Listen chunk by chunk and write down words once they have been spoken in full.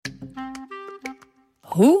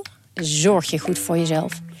Hoe zorg je goed voor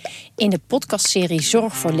jezelf? In de podcastserie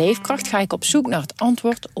Zorg voor Leefkracht ga ik op zoek naar het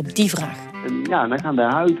antwoord op die vraag. Ja, dan gaan de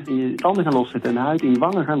huid in je tanden gaan loszetten en de huid in je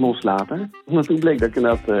wangen gaan loslaten. Omdat toen bleek dat ik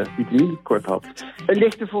inderdaad vitaminetekort had. Een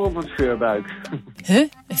lichte vorm van scheurbuik. Een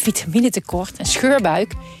vitaminetekort, een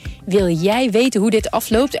scheurbuik? Wil jij weten hoe dit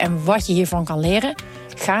afloopt en wat je hiervan kan leren?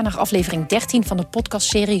 Ga naar aflevering 13 van de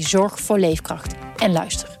podcastserie Zorg voor Leefkracht en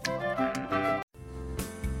luister.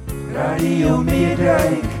 Radio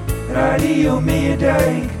Meerdijk, Radio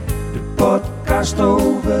Meerdijk, de podcast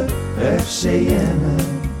over FC Emmen.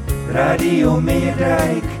 Radio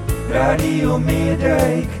Meerdijk, Radio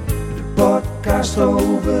Meerdijk, de podcast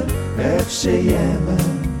over FC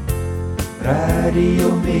Emmen.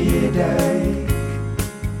 Radio Meerdijk,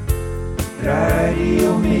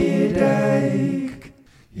 Radio Meerdijk.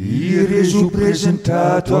 Hier is uw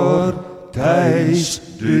presentator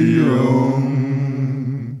Thijs de Jong.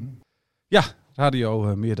 Ja,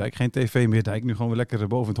 Radio Meerdijk, geen TV Meerdijk. Nu gewoon weer lekker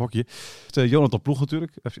boven het hokje. Jonathan Ploeg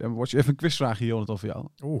natuurlijk. Even een quizvraagje, Jonathan, voor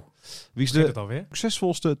jou. Wie is de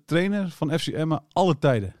succesvolste trainer van FC Emmen alle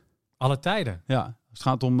tijden? Alle tijden? Ja, het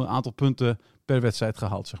gaat om een aantal punten per wedstrijd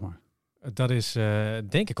gehaald, zeg maar. Dat is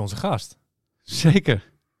denk ik onze gast.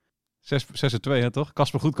 Zeker. 6-2, hè, toch?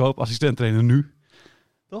 Casper Goedkoop, assistent-trainer nu.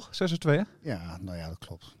 Toch? 6-2, hè? Ja, nou ja, dat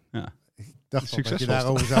klopt. Ja. Ik dacht al dat je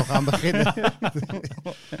daarover zou gaan beginnen.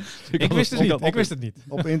 Ik wist het niet.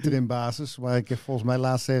 Op interim basis. Maar ik heb volgens mij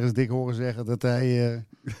laatst ergens dik horen zeggen dat hij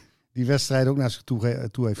die wedstrijd ook naar zich toe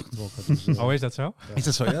heeft getrokken. Dus, is dat zo? Ja. Is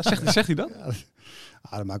dat zo? Ja? Zegt hij dat? Ja,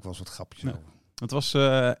 daar maak ik wel eens wat grapjes over. Het was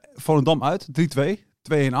Volendam uit, 3-2.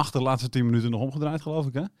 2-1 achter, de laatste 10 minuten nog omgedraaid, geloof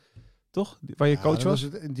ik, hè? Toch? Waar je coach was?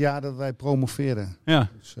 Dat was het jaar dat wij promoveerden. Ja.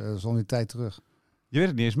 Dus dat is al een tijd terug. Je weet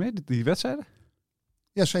het niet eens meer, die wedstrijden?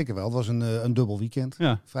 Ja, zeker wel. Het was een dubbel weekend.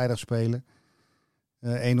 Ja. Vrijdag spelen. 1-0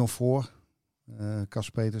 voor.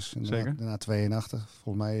 Casper Peters. Daarna 2-1 achter.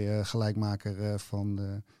 Volgens mij gelijkmaker van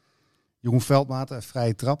Jeroen Veldmaat.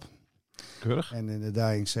 Vrije trap. Keurig. En in de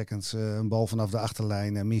dying seconds een bal vanaf de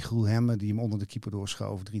achterlijn. Michiel Hemme die hem onder de keeper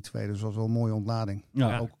doorschoof. 3-2. Dus dat was wel een mooie ontlading.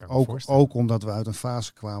 Ja. Ook omdat we uit een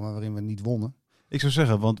fase kwamen waarin we niet wonnen. Ik zou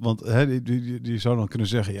zeggen, want die zou dan kunnen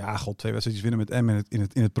zeggen... ja, god, 2 wedstrijdjes winnen met Emmen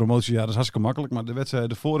in het promotiejaar... dat is hartstikke makkelijk. Maar de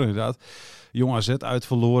wedstrijd ervoor inderdaad... Jong AZ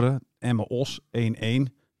uitverloren, Emmen-Os 1-1...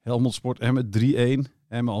 Helmond Sport Emmen 3-1...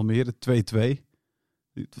 Emmen-Almere 2-2...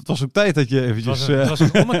 Het was ook tijd dat je eventjes... Het was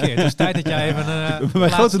een ommekeer. Het was tijd dat jij even...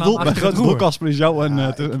 mijn grote doel, Casper, is jou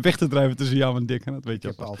een weg te drijven tussen jou en Dick. En dat weet je.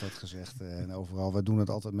 Ik heb altijd gezegd, en overal, we doen het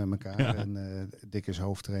altijd met elkaar. Ja. En Dick is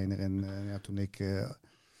hoofdtrainer. En toen ik...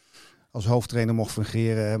 als hoofdtrainer mocht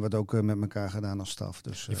fungeren, hebben we het ook met elkaar gedaan als staf.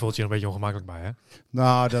 Dus, je voelt je er een beetje ongemakkelijk bij, hè?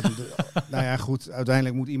 Nou ja, goed.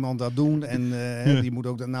 Uiteindelijk moet iemand dat doen. En die moet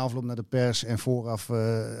ook na afloop naar de pers en vooraf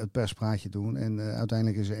het perspraatje doen. En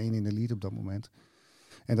uiteindelijk is er 1 in de lead op dat moment.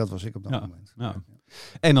 En dat was ik op dat moment. Ja.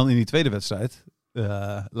 En dan in die tweede wedstrijd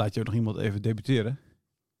laat je ook nog iemand even debuteren.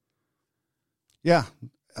 Ja,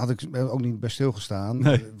 had ik ook niet bij stilgestaan.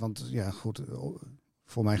 Nee. Want ja, goed,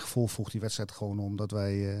 voor mijn gevoel vroeg die wedstrijd gewoon om dat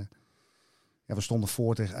wij... we stonden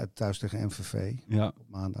voor thuis tegen MVV op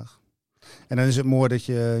maandag. En dan is het mooi dat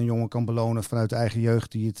je een jongen kan belonen vanuit de eigen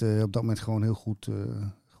jeugd die het op dat moment gewoon heel goed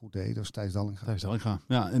deed. Dat is Thijs Dallinga.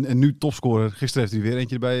 Ja, en nu topscorer. Gisteren heeft hij weer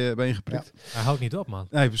eentje bij je geprikt. Ja. Hij houdt niet op, man.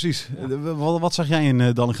 Nee, precies. Ja. Wat zag jij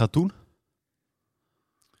in Dallinga toen?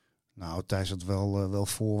 Nou, Thijs had wel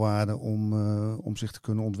voorwaarden om zich te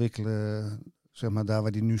kunnen ontwikkelen, zeg maar, daar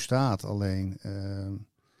waar hij nu staat. Alleen,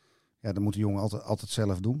 dat moet de jongen altijd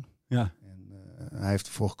zelf doen. Ja. Hij heeft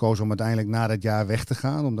ervoor gekozen om uiteindelijk na dat jaar weg te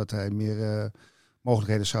gaan. Omdat hij meer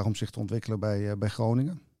mogelijkheden zag om zich te ontwikkelen bij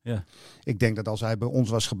Groningen. Ja. Ik denk dat als hij bij ons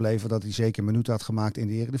was gebleven, dat hij zeker minuten had gemaakt in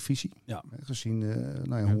de eredivisie. Ja. Gezien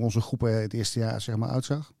hoe onze groep het eerste jaar zeg maar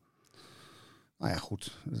uitzag. Nou ja,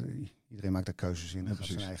 goed. Iedereen maakt daar keuzes in en gaat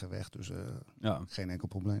zijn eigen weg. Dus geen enkel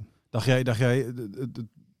probleem. Dacht jij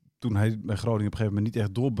toen hij bij Groningen op een gegeven moment niet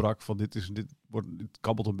echt doorbrak van dit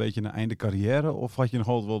kabbelt een beetje naar einde carrière? Of had je nog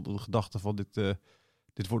altijd wel de gedachte van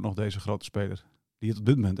dit wordt nog deze grote speler? Die het op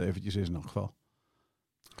dit moment eventjes is in elk geval.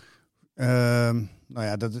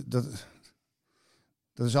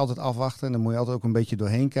 Dat is altijd afwachten. En dan moet je altijd ook een beetje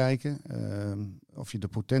doorheen kijken. Of je de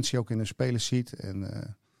potentie ook in een speler ziet.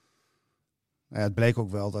 En het bleek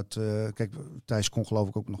ook wel dat... kijk, Thijs kon geloof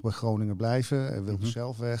ik ook nog bij Groningen blijven. Hij wilde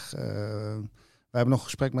zelf weg. We hebben nog een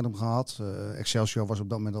gesprek met hem gehad. Excelsior was op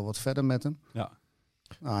dat moment al wat verder met hem. Ja.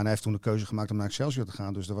 En hij heeft toen de keuze gemaakt om naar Excelsior te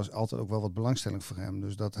gaan. Dus er was altijd ook wel wat belangstelling voor hem.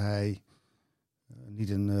 Dus dat hij niet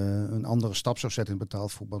een andere stap zou zetten in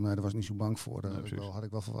betaald voetbal. Nee, daar was ik niet zo bang voor. Dat had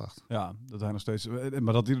ik wel verwacht. Ja, dat hij nog steeds...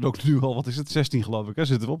 Maar dat hij er ook nu al, wat is het, 16 geloof ik. Hè?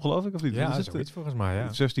 Zit erop geloof ik, of niet? Ja, is zoiets het? volgens mij,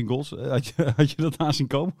 ja. 16 goals. Had je dat aan zien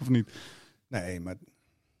komen of niet? Nee, maar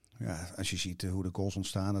ja, als je ziet hoe de goals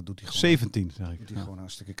ontstaan, dat doet hij gewoon... 17, zeg ik. Doet hij gewoon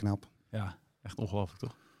hartstikke knap. Ja, echt ongelooflijk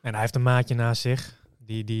toch? En hij heeft een maatje naast zich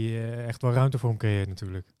die echt wel ruimte voor hem creëert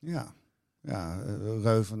natuurlijk. Ja,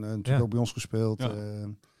 Reuven natuurlijk ook bij ons gespeeld.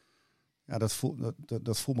 Ja.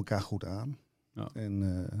 Dat voelt elkaar goed aan. Ja.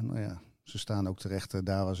 En ze staan ook terecht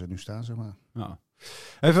daar waar ze nu staan, zeg maar. Ja.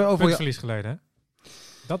 Even over Puntverlies geleden, hè?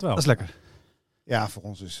 Dat wel. Dat is lekker. Ja, voor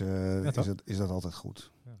ons is dat altijd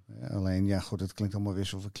goed. Ja. Alleen, goed, het klinkt allemaal weer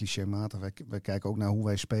zo clichématig. Wij kijken ook naar hoe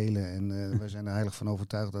wij spelen. En wij zijn er heilig van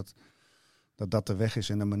overtuigd dat de weg is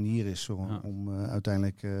en de manier is om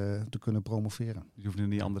uiteindelijk te kunnen promoveren. Je hoeft er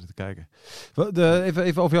niet anderen te kijken.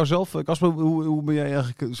 Even over jouzelf. Casper, hoe ben jij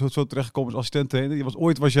eigenlijk zo terechtgekomen als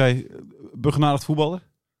assistent-trainer? Was jij begenadigd voetballer?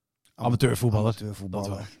 Amateurvoetballer. Amateurvoetballer.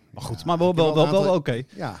 Dat wel. Maar goed, maar wel oké.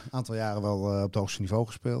 Ja, een aantal jaren wel op het hoogste niveau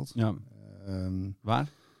gespeeld. Ja. Waar?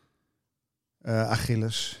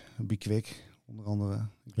 Achilles, Bikwik, onder andere.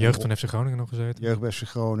 Jeugd van FC Groningen nog gezeten. Jeugd bij FC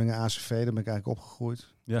Groningen, ACV, daar ben ik eigenlijk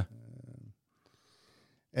opgegroeid. Ja.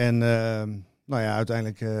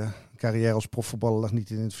 Uiteindelijk carrière als profvoetballer lag niet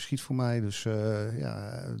in het verschiet voor mij. Dus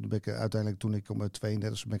ben ik uiteindelijk toen ik om mijn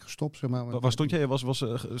 32e ben ik gestopt. Zeg maar. Waar stond jij? Was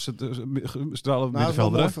stralen Nou, dat is wel een mooi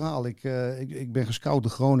middenvelder? verhaal. Ik ben gescout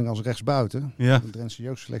door Groningen als rechtsbuiten. Ja. De Drentse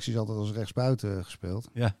jeugdselectie is altijd als rechtsbuiten gespeeld.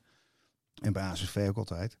 Ja. En bij ACV ook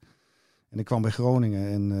altijd. En ik kwam bij Groningen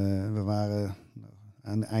en we waren...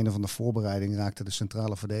 Aan het einde van de voorbereiding raakte de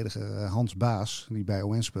centrale verdediger Hans Baas, die bij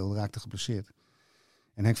ON speelde, raakte geblesseerd.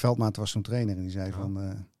 En Henk Veldmaat was toen trainer en die zei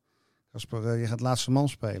van... Casper, je gaat laatste man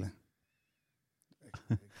spelen.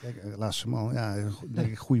 Kijk, laatste man, ja, denk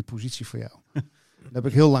ik, goede positie voor jou. Dat heb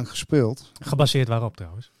ik heel lang gespeeld. Gebaseerd waarop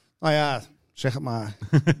trouwens? Nou ja, zeg het maar.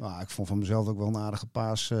 Ik vond van mezelf ook wel een aardige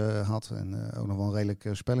paas had en ook nog wel een redelijk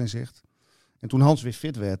spelinzicht. En toen Hans weer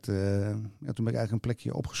fit werd, toen ben ik eigenlijk een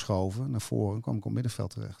plekje opgeschoven naar voren en kwam ik op middenveld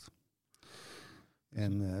terecht.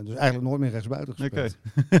 En dus eigenlijk nooit meer rechtsbuiten gespeeld.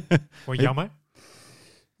 Okay. Vond je jammer?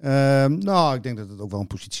 Ik denk dat het ook wel een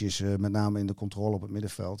positie is, met name in de controle op het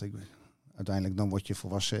middenveld. Uiteindelijk dan word je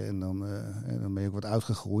volwassen en dan ben je ook wat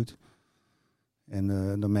uitgegroeid. En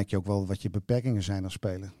dan merk je ook wel wat je beperkingen zijn als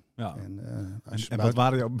speler. Ja. En wat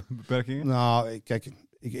waren jouw beperkingen? Nou, kijk,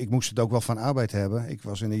 ik moest het ook wel van arbeid hebben.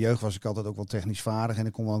 In de jeugd was ik altijd ook wel technisch vaardig en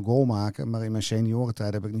ik kon wel een goal maken. Maar in mijn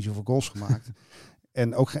seniorentijd heb ik niet zoveel goals gemaakt.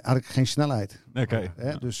 En ook had ik geen snelheid.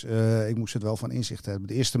 Okay. Dus ik moest het wel van inzicht hebben.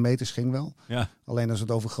 De eerste meters ging wel. Ja. Alleen als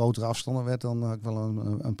het over grotere afstanden werd, dan had ik wel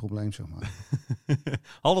een probleem, zeg maar.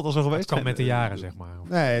 Altijd al zo geweest? Het kwam met de jaren, zeg maar.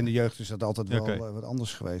 Nee, in de jeugd is dat altijd wel wat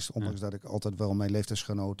anders geweest. Ondanks dat ik altijd wel mijn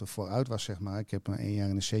leeftijdsgenoten vooruit was, zeg maar. Ik heb maar 1 jaar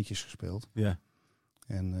in de C'tjes gespeeld. Ja.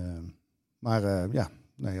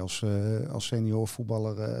 Als senior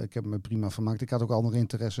voetballer, ik heb me prima vermaakt. Ik had ook andere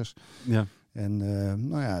interesses. Ja. En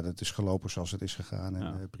dat is gelopen zoals het is gegaan.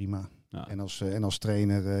 En prima. Ja. En als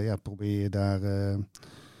trainer probeer je daar...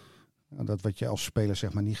 dat wat je als speler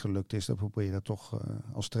zeg maar niet gelukt is, dan probeer je dat toch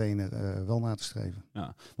als trainer wel na te streven.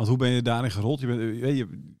 Ja, want hoe ben je daarin gerold? Je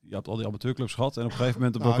hebt al die amateurclubs gehad en op een gegeven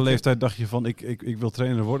moment op welke leeftijd dacht je van ik wil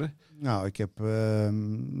trainer worden? Nou, ik heb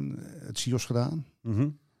het CIOS gedaan.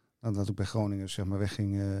 Mm-hmm. Dat ik bij Groningen zeg maar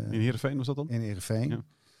wegging. In Heerenveen was dat dan? In Heerenveen. Ja.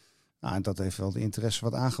 Nou, en dat heeft wel de interesse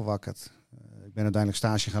wat aangewakkerd. Ik ben uiteindelijk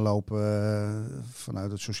stage gaan lopen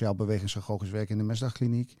vanuit het sociaal bewegingsagogisch werk in de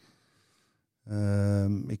Mesdagkliniek.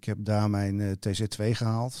 Ik heb daar mijn TZ2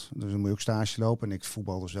 gehaald. Dus dan moet je ook stage lopen. En ik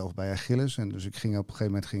voetbalde zelf bij Achilles. En dus op een gegeven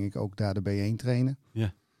moment ging ik ook daar de B1 trainen.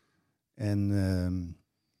 Ja. En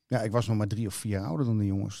ik was nog maar 3 of 4 jaar ouder dan de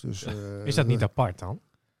jongens. Dus, is dat niet apart dan?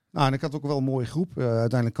 Nou, en ik had ook wel een mooie groep.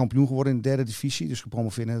 Uiteindelijk kampioen geworden in de 3e divisie. Dus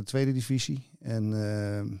gepromoveerd in de 2e divisie.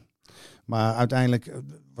 Maar uiteindelijk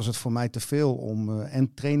was het voor mij te veel om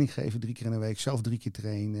en training geven 3 keer in de week. Zelf 3 keer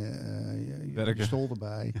trainen. Je school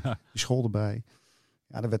erbij. Ja. Je school erbij.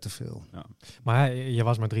 Ja, dat werd te veel. Ja. Maar je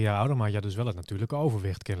was maar 3 jaar ouder, maar je had dus wel het natuurlijke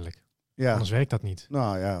overwicht kennelijk. Ja. Anders werkt dat niet.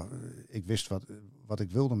 Nou ja, ik wist wat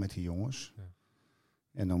ik wilde met die jongens. Ja.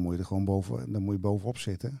 En dan moet je er gewoon bovenop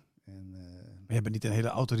zitten. Maar je bent niet een hele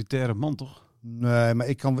autoritaire man, toch? Nee, maar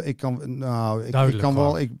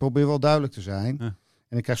ik probeer wel duidelijk te zijn. Ja.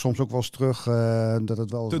 En ik krijg soms ook wel eens terug dat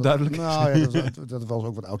het wel... Te duidelijk? Nou ja, dat het wel eens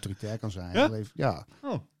ook wat autoritair kan zijn. Ja? Ja.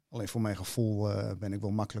 Oh. Alleen voor mijn gevoel ben ik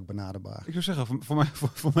wel makkelijk benaderbaar. Ik zou zeggen,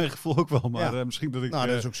 voor mijn gevoel ook wel. Maar misschien dat ik... Nou,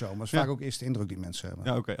 dat is ook zo. Maar het is vaak ook eerst de indruk die mensen hebben.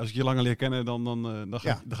 Ja, oké. Als ik je langer leer kennen, dan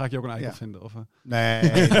ga ik je ook een eikel vinden. Of,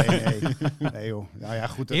 Nee, joh. Ja,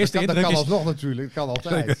 goed. Eerste Dat indruk kan is... alsnog natuurlijk. Dat kan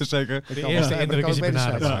altijd. Zeker. De eerste indruk is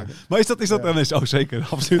benaderbaar. Ja. Maar is dat zo zeker?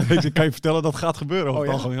 Absoluut. Ik kan je vertellen dat gaat gebeuren. Nee.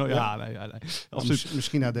 Absoluut.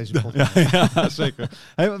 Misschien na deze podcast. Ja, zeker.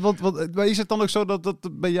 Hey, maar is het dan ook zo dat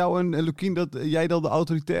bij jou en Lukien dat jij dan de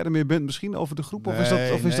autoritaire meer bent misschien over de groep?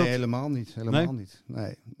 Nee, helemaal niet. Helemaal niet.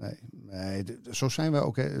 Nee. Zo zijn we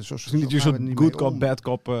ook. Zo niet je zo'n good cop, bad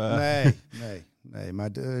cop. Nee.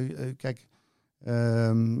 Maar kijk,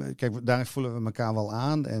 daar voelen we elkaar wel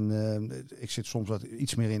aan. En ik zit soms wat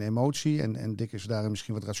iets meer in emotie. En Dick is daarin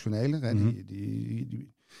misschien wat rationeler. Hè? Mm-hmm.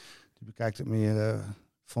 Die bekijkt het meer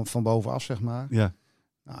van bovenaf, zeg maar. Ja.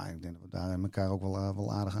 Nou, ik denk dat we daar elkaar ook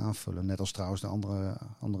wel aardig aanvullen. Net als trouwens de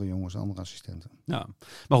andere jongens, de andere assistenten. Ja,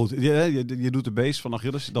 maar goed, je doet de base van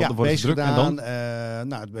Achilles. Dan wordt het druk gedaan, en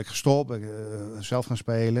dan? Toen ben ik gestopt, ben ik zelf gaan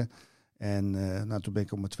spelen. En toen ben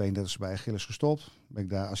ik op mijn 32e bij Achilles gestopt. Ben ik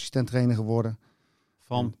daar assistent-trainer geworden.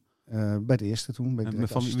 Van? Bij de eerste toen. Ben ik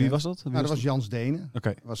van wie was dat? Dat was Jans Denen.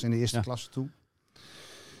 Okay. Dat was in de eerste klasse toen.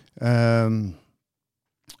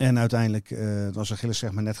 En uiteindelijk was Achilles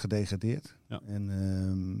zeg maar net gedegradeerd. Ja.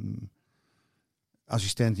 En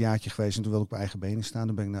assistent jaartje geweest en toen wilde ik op eigen benen staan.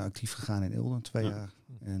 Dan ben ik actief gegaan in Ilden, 2 jaar.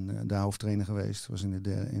 En daar hoofdtrainer geweest. Was in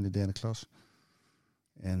de derde klas.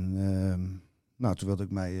 En toen wilde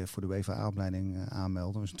ik mij voor de WVA-opleiding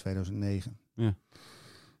aanmelden. Dat was in 2009. Ja. En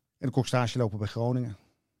dan kon ik stage lopen bij Groningen.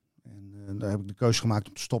 En daar heb ik de keuze gemaakt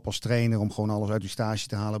om te stoppen als trainer. Om gewoon alles uit die stage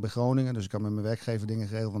te halen bij Groningen. Dus ik had met mijn werkgever dingen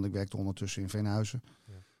geregeld. Want ik werkte ondertussen in Veenhuizen.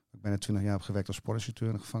 Ja. Ik ben er 20 jaar op gewerkt als sportinstructeur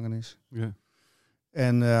in de gevangenis. Ja.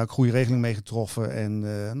 En ik goede regeling mee getroffen.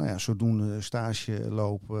 En zodoende stage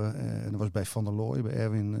lopen. En dat was bij Van der Looy, bij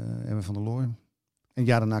Erwin van der Looy. En een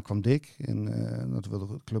jaar daarna kwam Dick. En dat wilde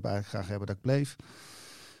de club eigenlijk graag hebben dat ik bleef.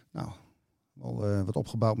 Nou, al wat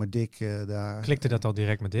opgebouwd met Dick daar. Klikte dat al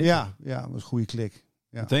direct met Dick? Ja, dat was een goede klik.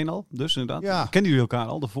 Ja. Meteen al, dus inderdaad. Ja. Kennen jullie elkaar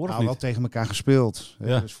al daarvoor of niet? Wel tegen elkaar gespeeld.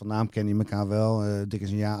 Ja. Dus van naam kennen die elkaar wel. Dick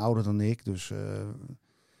is een jaar ouder dan ik, dus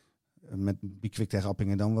met Bikwik tegen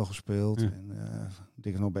Appingen dan wel gespeeld. Ja. En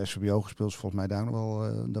Dick is nog bij SVBO gespeeld, dus volgens mij daar nog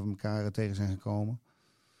wel dat we elkaar tegen zijn gekomen.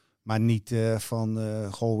 Maar niet van,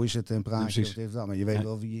 hoe is het en praat je of dit of dat. Maar je weet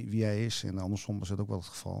wel wie hij is en andersom was dat ook wel het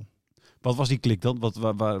geval. Wat was die klik dan?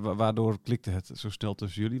 Waardoor klikte het zo snel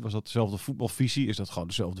tussen jullie? Was dat dezelfde voetbalvisie? Is dat gewoon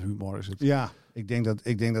dezelfde humor? Is het... Ja, ik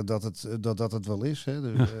denk dat het wel is. Hè.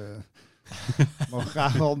 Dus, we mogen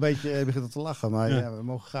graag wel een beetje beginnen te lachen. Maar we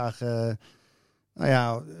mogen graag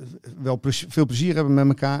wel veel plezier hebben met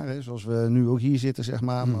elkaar. Hè. Zoals we nu ook hier zitten, zeg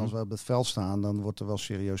maar. Maar als we op het veld staan, dan wordt er wel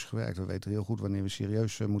serieus gewerkt. We weten heel goed wanneer we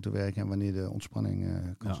serieus moeten werken en wanneer de ontspanning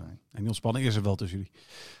kan zijn. En die ontspanning is er wel tussen jullie?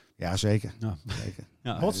 Ja, zeker. Zeker.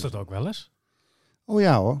 Ja, botst het ook wel eens? Oh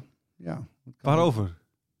ja hoor. Ja. Waarover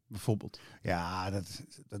bijvoorbeeld? Ja,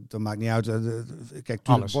 dat maakt niet uit. Kijk,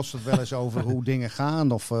 toen botst het wel eens over hoe dingen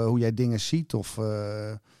gaan of hoe jij dingen ziet of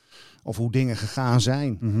hoe dingen gegaan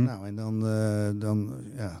zijn. Mm-hmm. Nou, en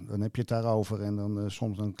dan heb je het daarover en dan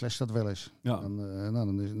soms dan clasht dat wel eens. Ja.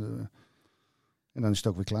 En dan is het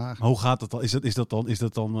ook weer klaar. Maar hoe gaat het dan? Is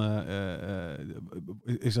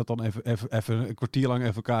dat dan even een kwartier lang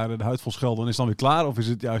even elkaar de huid vol schelden en is dan weer klaar? Of is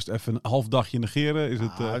het juist even een half dagje negeren? Is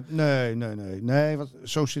het, Nee, want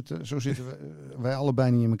zo zitten wij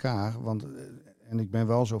allebei niet in elkaar. Want, en ik ben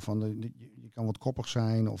wel zo van, je kan wat koppig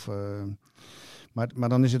zijn of... Maar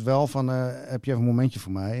dan is het wel van, heb je even een momentje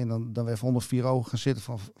voor mij? En dan weer even onder 4 ogen gaan zitten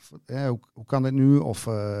van, hoe kan dit nu? Of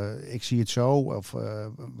ik zie het zo. Of,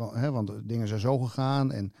 want dingen zijn zo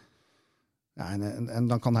gegaan. En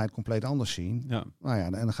dan kan hij het compleet anders zien. Ja. Nou ja,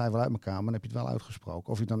 en dan ga je wel uit elkaar, maar dan heb je het wel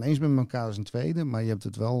uitgesproken. Of je het dan eens bent met elkaar is een tweede, maar je hebt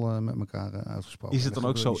het wel met elkaar uitgesproken. Is het dan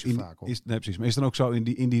ook zo? Maar is het dan ook zo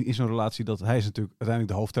in zo'n relatie dat hij is natuurlijk uiteindelijk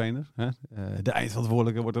de hoofdtrainer, hè? De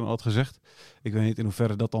eindverantwoordelijke wordt dan altijd gezegd. Ik weet niet in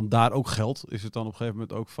hoeverre dat dan daar ook geldt. Is het dan op een gegeven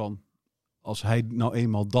moment ook van, als hij nou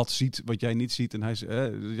eenmaal dat ziet wat jij niet ziet en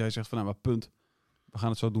jij zegt van, nou maar punt, we gaan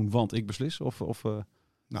het zo doen, want ik beslis?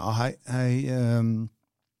 Nou, hij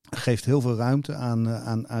geeft heel veel ruimte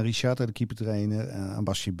aan Richard, de keepertrainer, aan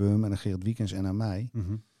Basje Beum en aan Gerrit Wiekens en aan mij.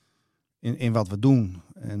 Mm-hmm. In wat we doen.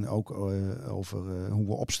 En ook over hoe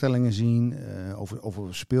we opstellingen zien,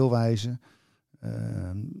 over speelwijze.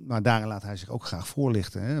 Maar daarin laat hij zich ook graag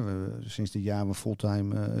voorlichten. Hè. Sinds dit jaar een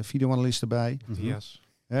fulltime videoanalist erbij. Yes.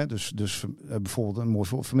 Dus bijvoorbeeld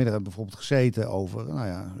vanmiddag hebben we bijvoorbeeld gezeten over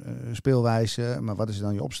speelwijze. Maar wat is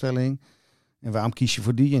dan je opstelling? En waarom kies je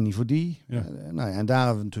voor die en niet voor die? Ja. En daar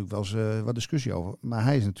hebben we natuurlijk wel eens wat discussie over. Maar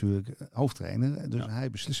hij is natuurlijk hoofdtrainer, dus hij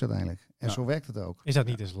beslist uiteindelijk. En zo werkt het ook. Is dat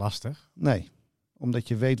niet eens lastig? Nee, omdat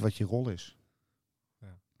je weet wat je rol is.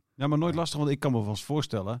 Ja, maar nooit lastig, want ik kan me wel eens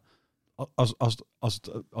voorstellen,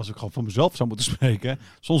 als ik gewoon voor mezelf zou moeten spreken,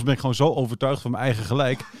 soms ben ik gewoon zo overtuigd van mijn eigen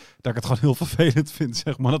gelijk, dat ik het gewoon heel vervelend vind,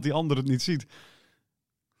 zeg maar, dat die ander het niet ziet.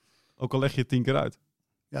 Ook al leg je het 10 keer uit.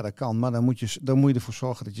 Ja, dat kan, maar dan moet je ervoor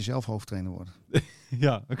zorgen dat je zelf hoofdtrainer wordt.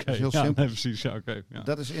 Ja, oké. Dat is heel ja, simpel. nee, precies. Ja, oké. Ja.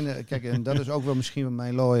 Dat is kijk, en dat is ook wel misschien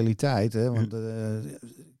mijn loyaliteit. Hè? Want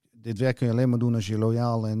dit werk kun je alleen maar doen als je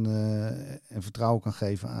loyaal en vertrouwen kan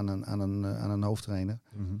geven aan een hoofdtrainer.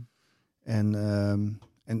 Mm-hmm.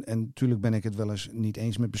 En natuurlijk ben ik het wel eens niet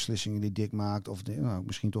eens met beslissingen die Dick maakt. Of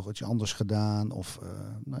misschien toch iets anders gedaan. Of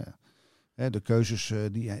de keuzes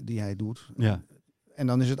die hij doet. Ja. En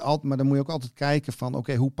dan is het altijd, maar dan moet je ook altijd kijken van,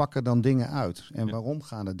 oké, hoe pakken dan dingen uit? En waarom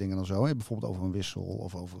gaan de dingen dan zo? Hè? Bijvoorbeeld over een wissel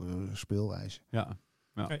of over speelwijze. Ja.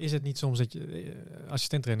 Ja. Is het niet soms dat je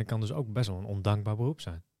assistent-trainer kan dus ook best wel een ondankbaar beroep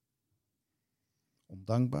zijn?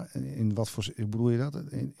 Ondankbaar? In wat voor bedoel je dat?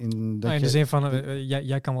 In de zin van,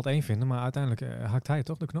 jij kan wat één vinden, maar uiteindelijk hakt hij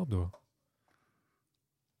toch de knop door.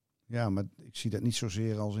 Ja, maar ik zie dat niet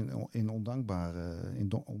zozeer als in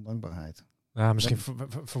ondankbaarheid. Ja, misschien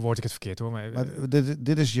verwoord ik het verkeerd hoor. Maar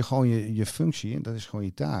dit is gewoon je functie en dat is gewoon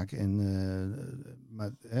je taak. En,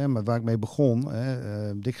 maar waar ik mee begon,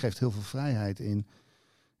 Dick geeft heel veel vrijheid in.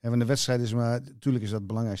 En de wedstrijd is maar, natuurlijk is dat het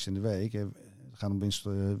belangrijkste in de week. Het gaat om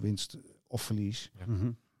winst of verlies. Ja.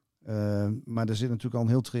 Mm-hmm. Maar er zit natuurlijk al een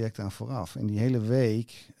heel traject aan vooraf. En die hele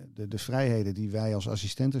week, de vrijheden die wij als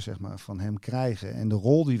assistenten zeg maar, van hem krijgen en de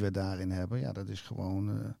rol die we daarin hebben, ja, dat is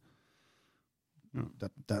gewoon...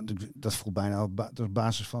 Dat voelt bijna op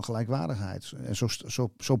basis van gelijkwaardigheid. En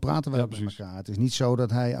zo praten wij met elkaar. Het is niet zo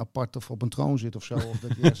dat hij apart of op een troon zit of zo. Of dat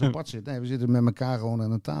hij ergens apart zit. Nee, we zitten met elkaar gewoon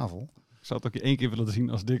aan een tafel. Ik zou het ook 1 keer willen zien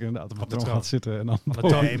als Dick inderdaad op een troon gaat zitten. En dan van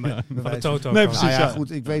de toto. Nee, precies. Ja,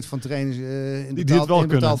 goed. Ik weet van trainers in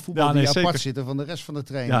betaald voetbal ja, nee, die zeker. apart zitten van de rest van de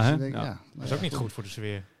trainers. Ja, dat is ook niet goed voor de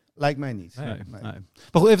sfeer. Lijkt mij niet. Nee. Maar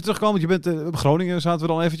goed, even terugkomen. Want je bent op Groningen, zaten we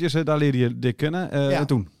dan eventjes. Daar leerde je Dick kennen. En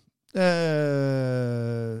toen?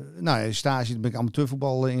 Stage ben ik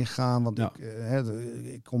amateurvoetbal ingegaan. Want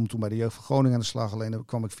ik kom toen bij de jeugd van Groningen aan de slag. Alleen daar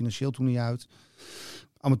kwam ik financieel toen niet uit.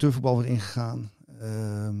 Amateurvoetbal weer ingegaan.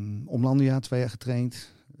 Omlandia 2 jaar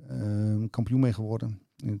getraind. Kampioen mee geworden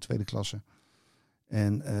in de 2e klasse.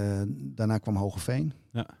 En daarna kwam Hogeveen.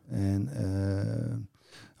 Ja. En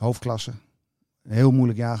hoofdklasse. Een heel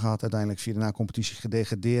moeilijk jaar gehad. Uiteindelijk via de na-competitie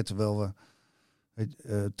gedegradeerd. Terwijl we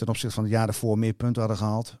ten opzichte van het jaar daarvoor meer punten hadden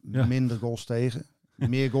gehaald. Ja. Minder goals tegen.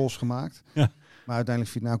 Meer goals gemaakt. Ja. Maar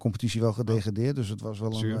uiteindelijk via de na-competitie wel gedegradeerd. Dus het was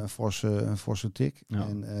wel een forse tik. Ja.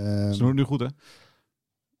 En, ze doen het nu goed, hè?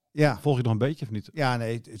 Ja. Volg je nog een beetje of niet? Ja,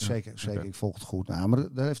 nee, zeker. Okay. Ik volg het goed. Nou, maar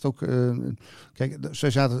dat heeft ook... kijk,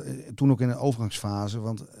 zij zaten toen ook in een overgangsfase.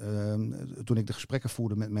 Want toen ik de gesprekken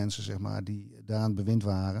voerde met mensen, zeg maar, die daar aan het bewind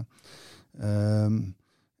waren...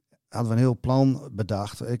 hadden we een heel plan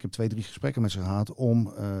bedacht. Ik heb 2-3 gesprekken met ze gehad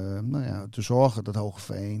om te zorgen dat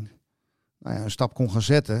Hogeveen een stap kon gaan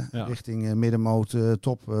zetten richting middenmoot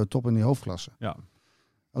top in die hoofdklasse. Ja.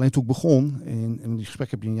 Alleen toen ik begon, in die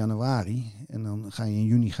gesprek heb je in januari en dan ga je in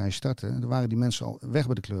juni starten. Dan waren die mensen al weg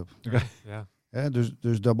bij de club. Okay. Ja,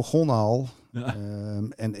 dus dat begon al. Ja.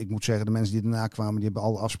 En ik moet zeggen, de mensen die daarna kwamen, die hebben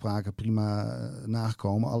alle afspraken prima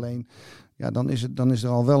nagekomen. Alleen, dan is er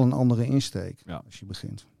al wel een andere insteek als je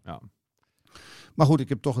begint. Ja. Maar goed, ik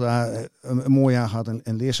heb toch daar een mooi jaar gehad,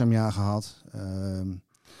 een leerzaam jaar gehad.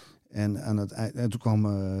 En aan het eind, toen kwam,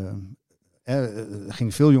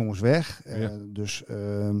 gingen veel jongens weg. Dus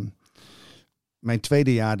mijn 2e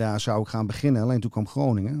jaar daar zou ik gaan beginnen. Alleen toen kwam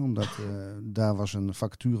Groningen, omdat daar was een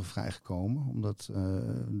vacature vrijgekomen. Omdat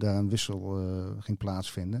daar een wissel ging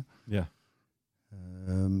plaatsvinden. Ja.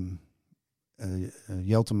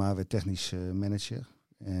 Jeltema werd technisch manager.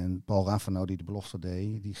 En Paul Ravenau, die de belofte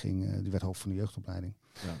deed, die werd hoofd van de jeugdopleiding.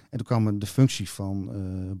 Ja. En toen kwam de functie van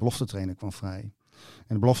beloftetrainer kwam vrij.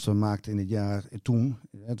 En de belofte maakte in het jaar toen,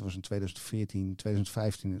 het was in 2014,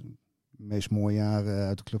 2015, het meest mooie jaar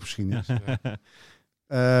uit de clubgeschiedenis.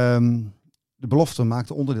 De belofte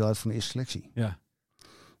maakte onderdeel uit van de eerste selectie. Ja.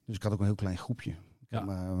 Dus ik had ook een heel klein groepje. Ik had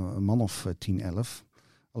maar een man of 10, 11.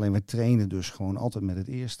 Alleen wij trainen dus gewoon altijd met het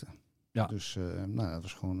eerste. Ja. Dus dat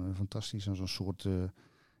was gewoon fantastisch. En zo'n soort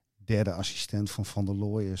derde assistent van der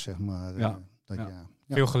Looijen, zeg maar. Dat jaar.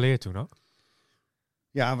 Veel geleerd toen ook?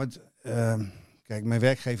 Ja, want kijk, mijn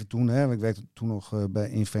werkgever toen, ik werkte toen nog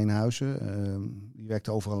in Veenhuizen. Die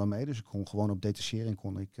werkte overal aan mee. Dus ik kon gewoon op detachering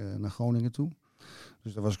naar Groningen toe.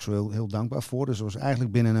 Dus daar was ik zo heel dankbaar voor. Dus dat was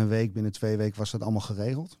eigenlijk binnen 2 weken was dat allemaal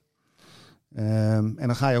geregeld. En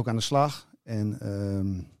dan ga je ook aan de slag. En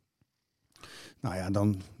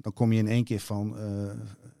dan kom je in één keer van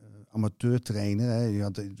amateur trainen. Hè. Je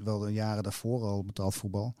had wel de jaren daarvoor al betaald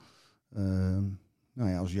voetbal.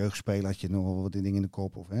 Als jeugdspeler had je nog wel wat dingen in de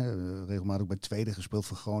kop. Of regelmatig ook bij tweede gespeeld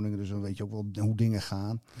voor Groningen. Dus dan weet je ook wel hoe dingen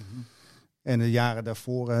gaan. Mm-hmm. En de jaren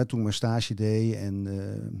daarvoor, toen ik mijn stage deed. En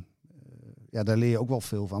daar leer je ook wel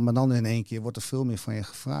veel van. Maar dan in één keer wordt er veel meer van je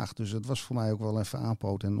gevraagd. Dus het was voor mij ook wel even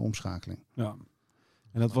aanpoten en een omschakeling. Ja.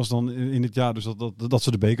 En dat was dan in het jaar dus dat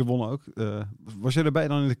ze de beker wonnen ook. Was je erbij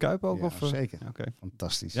dan in de Kuip ook? Ja, of? Zeker. Okay.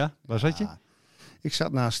 Fantastisch. Ja? Waar zat je? Ik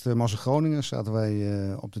zat naast Massa Groningen, zaten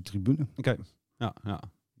wij op de tribune. Oké. Ja.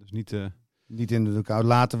 Dus niet... Niet in de dugout.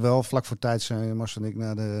 Later wel, vlak voor tijd zijn Massa en ik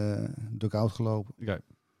naar de dugout gelopen. Oké.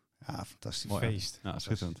 Ja, fantastisch. Mooi Feest. Ja,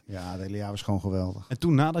 schitterend. Ja, het hele jaar was gewoon geweldig. En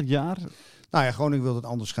toen na dat jaar? Nou ja, Groningen wilde het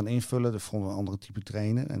anders gaan invullen. Dat vonden we een andere type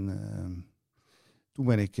trainer. En toen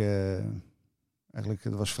ben ik... Eigenlijk,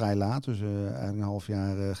 het was vrij laat, dus eigenlijk een half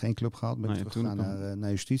jaar geen club gehad. Ben ik teruggegaan naar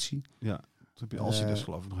justitie. Ja, toen heb je Alcides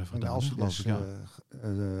geloof ik nog even gedaan. Alcides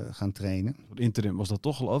gaan trainen. Voor de interim was dat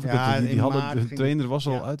toch geloof ik? Ja, die hadden, de trainer was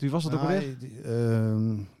al uit. Wie was dat ook alweer?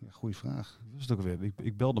 Goeie vraag. Wie was het ook alweer?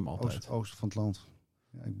 Ik belde hem altijd. Oosten van het land.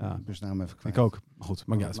 Ja, ik ben zijn naam even kwijt. Ik ook. Maar goed,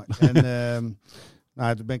 maakt niet uit. En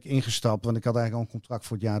toen ben ik ingestapt, want ik had eigenlijk al een contract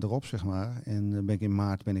voor het jaar erop, zeg maar. En in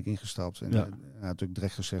maart ben ik ingestapt. En toen ik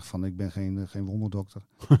direct gezegd van, ik ben geen wonderdokter.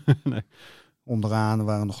 Nee. Onderaan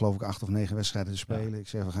waren nog geloof ik 8 of 9 wedstrijden te spelen. Ik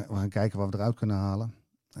zeg, we gaan kijken wat we eruit kunnen halen.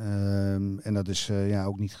 En dat is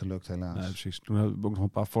ook niet gelukt helaas. Nee, precies. Toen hebben we ook nog een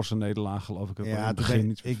paar forse nederlagen geloof ik.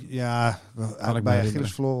 Ja, we bij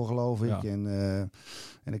Achilles verloren geloof ik. Ja.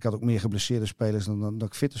 En ik had ook meer geblesseerde spelers dan dat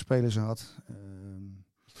ik fitte spelers had.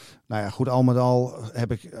 Goed, al met al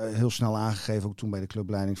heb ik heel snel aangegeven, ook toen bij de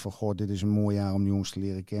clubleiding, van goh, dit is een mooi jaar om de jongens te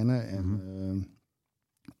leren kennen. En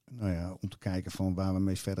om te kijken van waar we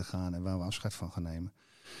mee verder gaan en waar we afscheid van gaan nemen.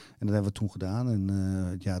 En dat hebben we toen gedaan. En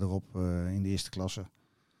het jaar erop in de eerste klasse hadden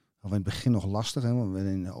we in het begin nog lastig. Hè, want we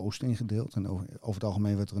werden in de Oost ingedeeld. En over het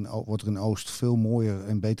algemeen wordt er in Oost veel mooier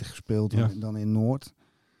en beter gespeeld dan in Noord.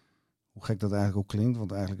 Hoe gek dat eigenlijk ook klinkt,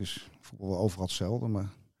 want eigenlijk is voetbal overal hetzelfde. Maar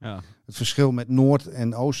het verschil met Noord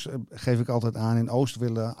en Oost geef ik altijd aan. In Oost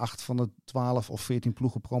willen 8 van de 12 of 14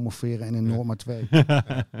 ploegen promoveren en in Noord maar 2.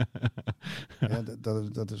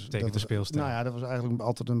 Dat is de speelstijl. Nou ja, dat was eigenlijk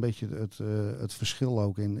altijd een beetje het verschil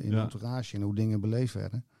ook in entourage en hoe dingen beleefd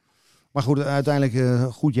werden. Maar goed, uiteindelijk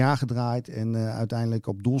een goed jaar gedraaid en uiteindelijk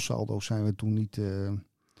op doelsaldo zijn we toen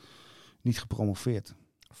niet gepromoveerd.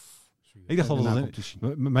 Ik dacht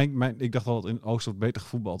al dat in Oost beter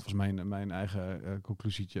gevoetbald was mijn eigen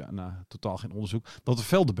conclusietje na totaal geen onderzoek. Dat de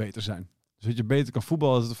velden beter zijn. Dus dat je beter kan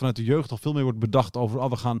voetballen. Dat er vanuit de jeugd al veel meer wordt bedacht over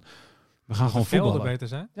we gaan gewoon voetballen. Velden beter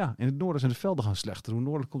zijn? Ja, in het noorden zijn de velden gaan slechter. Hoe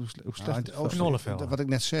noordelijk komt hoe slechter. Wat ik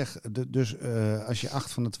net zeg, als je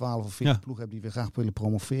 8 van de 12 of 14 ploegen hebt die we graag willen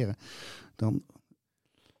promoveren, dan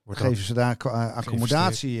geven ze daar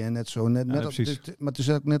accommodatie en net zo. Maar het is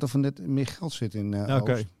ook net of er net meer geld zit in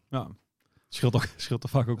Oost. Ja. Scheelt er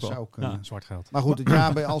vaak ook wel. Zwart geld. Maar goed, het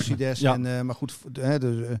jaar bij Alcides.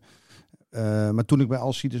 Maar toen ik bij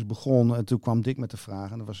Alcides begon, toen kwam Dick met de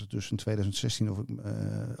vraag. En dat was het dus in 2016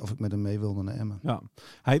 of ik met hem mee wilde naar Emmen. Ja,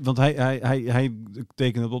 hij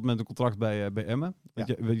tekende op dat moment een contract bij Emmen. Ja.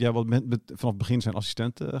 Jij was vanaf het begin zijn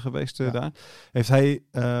assistent geweest daar. Heeft hij...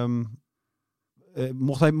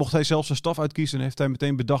 Mocht hij zelf zijn staf uitkiezen en heeft hij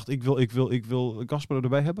meteen bedacht, ik wil Casper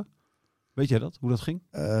erbij hebben? Weet jij dat? Hoe dat ging?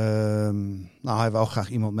 Hij wou graag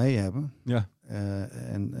iemand mee hebben. Ja.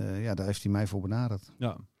 Daar heeft hij mij voor benaderd.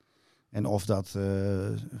 Ja. En of dat,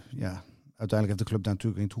 uiteindelijk heeft de club daar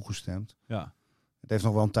natuurlijk in toegestemd. Ja. Het heeft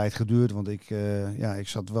nog wel een tijd geduurd, want ik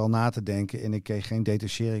zat wel na te denken en ik kreeg geen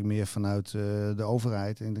detachering meer vanuit de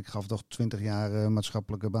overheid. En ik gaf toch 20 jaar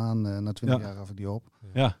maatschappelijke baan. Na 20 jaar gaf ik die op.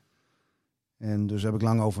 Ja. En dus heb ik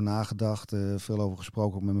lang over nagedacht, veel over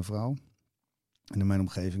gesproken ook met mijn vrouw en in mijn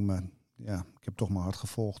omgeving. Maar ja, ik heb toch mijn hart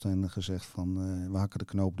gevolgd en gezegd van we hakken de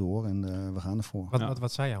knoop door en we gaan ervoor.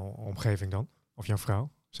 Wat zei jouw omgeving dan? Of jouw vrouw?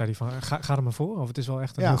 Zei die van ga er maar voor? Of het is wel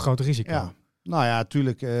echt een heel groot risico? Ja. Nou ja,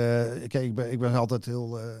 tuurlijk. Kijk, ik ben altijd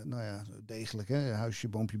heel degelijk. Hè? Huisje,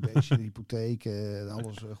 boompje, beestje, hypotheek,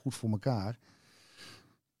 alles goed voor elkaar.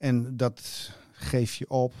 En dat geef je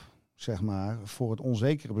op, zeg maar, voor het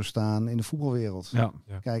onzekere bestaan in de voetbalwereld. Ja.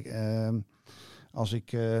 Kijk, als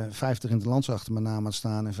ik 50 in de lands achter mijn naam had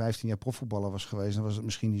staan en 15 jaar profvoetballer was geweest, dan was het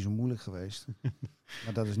misschien niet zo moeilijk geweest.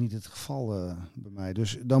 Maar dat is niet het geval bij mij.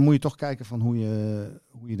 Dus dan moet je toch kijken van hoe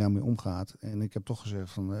je daarmee omgaat. En ik heb toch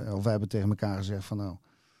gezegd van, of wij hebben tegen elkaar gezegd van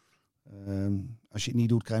Als je het niet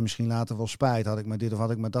doet, krijg je misschien later wel spijt. Had ik maar dit of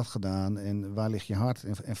had ik maar dat gedaan? En waar ligt je hart?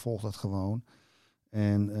 En volg dat gewoon.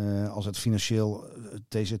 En als het financieel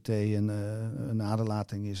TZT een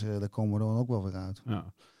aderlating is, daar komen we dan ook wel weer uit.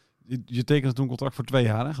 Ja. Je tekende toen een contract voor 2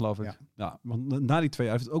 jaar, hè, geloof ik. Ja. Ja, want na die 2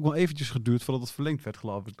 jaar heeft het ook wel eventjes geduurd voordat het verlengd werd,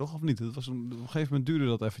 geloof ik. Toch of niet? Op een gegeven moment duurde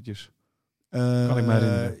dat eventjes. Kan ik me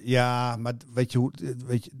herinneren. Ja, maar weet je,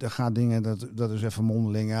 er gaan dingen, dat is even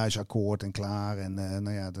mondeling. Ja, is akkoord en klaar.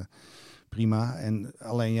 En prima. En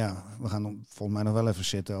alleen we gaan volgens mij nog wel even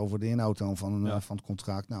zitten over de inhoud dan van het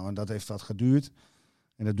contract. Nou, en dat heeft wat geduurd.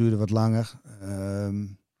 En dat duurde wat langer.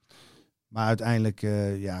 Maar uiteindelijk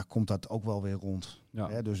komt dat ook wel weer rond. Ja.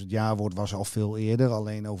 Hè? Dus het jaarwoord was al veel eerder.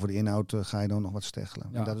 Alleen over de inhoud ga je dan nog wat steggelen.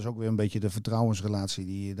 Ja. En dat is ook weer een beetje de vertrouwensrelatie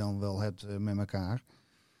die je dan wel hebt met elkaar.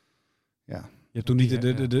 Ja. Je hebt toen niet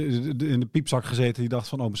in de piepzak gezeten die dacht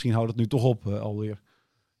van, misschien houdt het nu toch op alweer.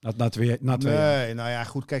 Na 2 jaar. Nee, nou ja,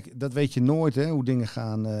 goed. Kijk, dat weet je nooit, hè, hoe dingen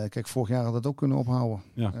gaan. Kijk, vorig jaar had dat ook kunnen ophouden.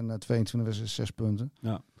 Ja. En 22 was het 6 punten.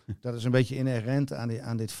 Ja. Dat is een beetje inherent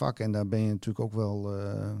aan dit vak. En daar ben je natuurlijk ook wel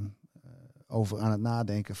over aan het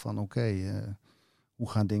nadenken van hoe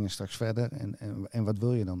gaan dingen straks verder en wat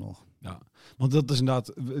wil je dan nog? Ja, want dat is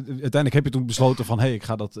inderdaad, uiteindelijk heb je toen besloten van, ik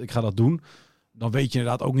ga dat doen. Dan weet je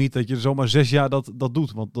inderdaad ook niet dat je zomaar 6 jaar dat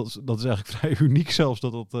doet. Want dat is eigenlijk vrij uniek zelfs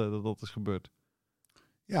dat is gebeurd.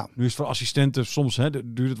 Ja. Nu is voor assistenten soms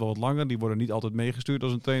duurt het wel wat langer. Die worden niet altijd meegestuurd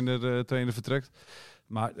als een trainer vertrekt.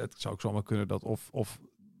 Maar het zou ook zomaar kunnen dat of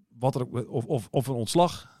een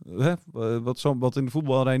ontslag, wat in de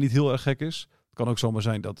voetballerij niet heel erg gek is. Het kan ook zomaar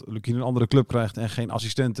zijn dat Lukien een andere club krijgt en geen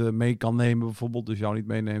assistenten mee kan nemen bijvoorbeeld. Dus jou niet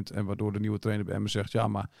meeneemt. En waardoor de nieuwe trainer bij Emmen zegt, ja,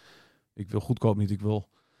 maar ik wil Goedkoop niet. Ik wil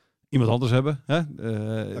iemand anders hebben. Hè?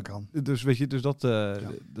 Dat kan. Dus weet je,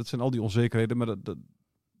 dat zijn al die onzekerheden.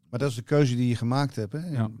 Maar dat is de keuze die je gemaakt hebt. Hè?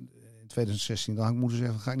 Ja. In 2016 dan had ik moeten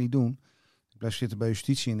zeggen, dat ga ik niet doen. Ik blijf zitten bij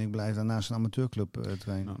justitie en ik blijf daarnaast een amateurclub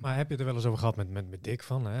trainen. Maar heb je het er wel eens over gehad met Dick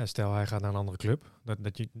van? Hè? Stel hij gaat naar een andere club.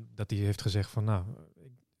 Dat hij heeft gezegd van, nou,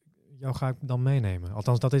 jou ga ik dan meenemen.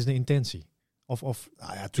 Althans, dat is de intentie. Of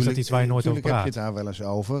nou ja, is dat iets waar je nooit over praat? Heb je het daar wel eens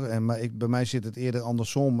over. Maar bij mij zit het eerder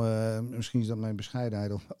andersom. Misschien is dat mijn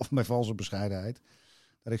bescheidenheid of mijn valse bescheidenheid.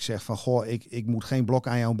 Dat ik zeg van, ik moet geen blok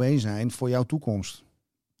aan jouw been zijn voor jouw toekomst.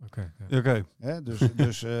 Oké. Hè? Dus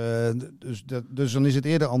dan is het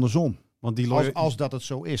eerder andersom. Want als dat het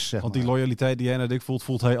zo is, zeg want maar. Die loyaliteit die jij naar Dick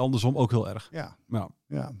voelt hij andersom ook heel erg. Ja.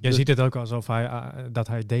 Ja. Jij ziet het ook alsof dat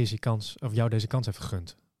hij deze kans heeft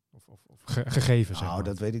gegund. Of gegeven, zeg maar. Nou,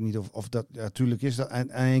 dat weet ik niet of dat... Ja, natuurlijk is dat... Aan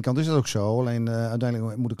de ene kant is dat ook zo. Alleen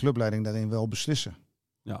uiteindelijk moet de clubleiding daarin wel beslissen.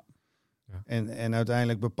 Ja. En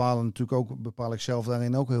uiteindelijk bepaal ik zelf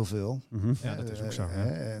daarin ook heel veel. Mm-hmm. Ja, dat is ook zo.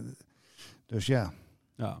 Dus ja.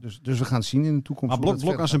 Dus we gaan het zien in de toekomst. Maar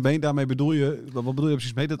blok aan zijn been, daarmee bedoel je... Wat bedoel je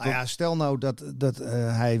precies mee? Stel nou dat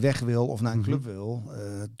hij weg wil of naar een club wil.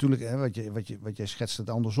 Natuurlijk, wat jij schetst het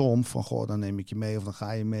andersom. Van, dan neem ik je mee of dan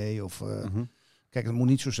ga je mee. Of... Kijk, het moet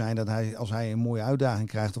niet zo zijn dat als hij een mooie uitdaging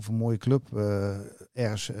krijgt of een mooie club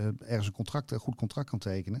ergens een goed contract kan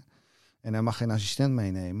tekenen. En hij mag geen assistent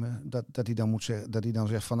meenemen. Dat hij dan moet zeggen, dat hij dan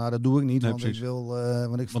zegt van, nou, dat doe ik niet, want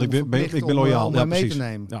ik ben loyaal om mee te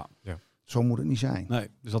nemen. Ja. Zo moet het niet zijn. Nee,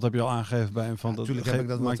 dus dat heb je al aangegeven bij hem. Natuurlijk heb ik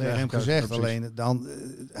dat wel tegen hem gezegd. Alleen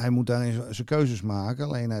hij moet daarin zijn keuzes maken.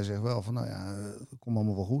 Alleen hij zegt wel van, komt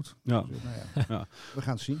allemaal wel goed. Ja. Dus, we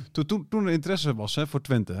gaan het zien. Toen er interesse was voor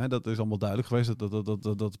Twente, dat is allemaal duidelijk geweest.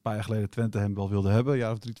 Dat een paar jaar geleden Twente hem wel wilde hebben. Een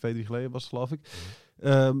jaar of 3 geleden was het, geloof ik.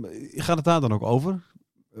 Gaat het daar dan ook over?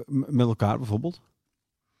 Met elkaar bijvoorbeeld?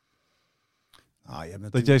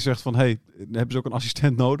 Dat jij zegt van, hebben ze ook een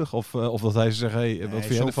assistent nodig? Of dat hij zegt, wat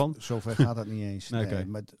vind je ervan? Zover gaat dat niet eens. Okay.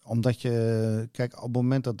 Omdat je, kijk, op het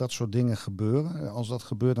moment dat soort dingen gebeuren, als dat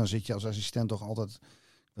gebeurt, dan zit je als assistent toch altijd,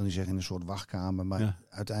 ik wil niet zeggen in een soort wachtkamer, maar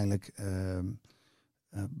uiteindelijk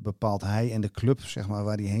bepaalt hij en de club, zeg maar,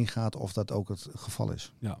 waar hij heen gaat, of dat ook het geval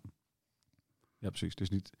is. Ja, precies. Het is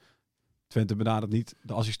niet... Twente benadert niet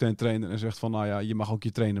de assistent-trainer en zegt van, je mag ook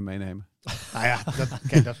je trainer meenemen. Nou ja,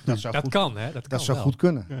 dat zou dat goed, kan, hè? Dat zou wel goed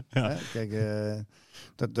kunnen. Ja. Hè? Kijk,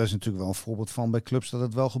 dat is natuurlijk wel een voorbeeld van bij clubs dat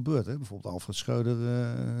het wel gebeurt. Hè? Bijvoorbeeld Alfred Schreuder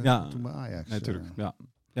toen bij Ajax. Nee, natuurlijk.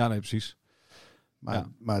 Ja, nee, precies. Maar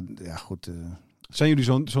goed. Zijn jullie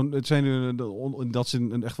zijn jullie in dat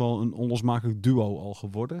zin echt wel een onlosmakelijk duo al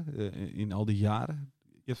geworden in al die jaren?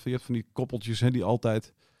 Je hebt van die koppeltjes die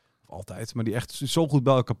altijd, maar die echt zo goed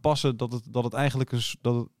bij elkaar passen dat het eigenlijk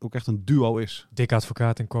dat het ook echt een duo is. Dick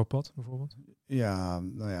Advocaat en Corpot bijvoorbeeld? Ja,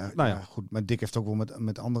 goed. Maar Dick heeft ook wel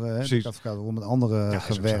met andere, Dick Advocaat wel met anderen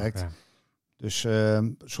gewerkt. Zo, ja. Dus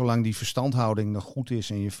zolang die verstandhouding nog goed is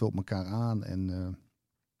en je vult elkaar aan en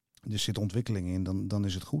er zit ontwikkeling in, dan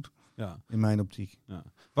is het goed. in mijn optiek. Ja.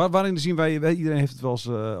 Waarin zien wij, iedereen heeft het wel eens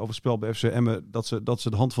over het spel bij FC Emmen, dat ze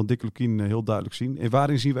de hand van Dick Lukien heel duidelijk zien. En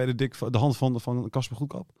waarin zien wij de hand van Casper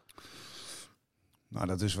Goedkoop? Nou,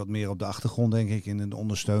 dat is wat meer op de achtergrond, denk ik, in het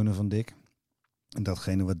ondersteunen van Dick. En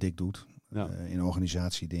datgene wat Dick doet. Ja. In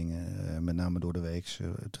organisatiedingen, met name door de weeks,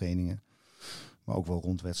 trainingen. Maar ook wel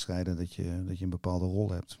rond wedstrijden, dat je een bepaalde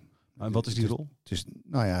rol hebt. En wat is die rol? Het is,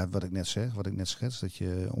 nou ja, wat ik net schets, dat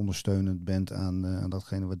je ondersteunend bent aan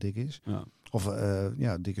datgene wat Dick is. Ja. Of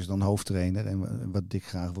Dick is dan hoofdtrainer en wat Dick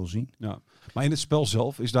graag wil zien. Ja. Maar in het spel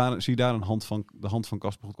zelf, zie je daar de hand van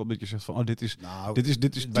Casper Goedkoop, dat je zegt van, dit is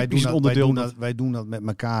typisch een onderdeel. Wij doen dat met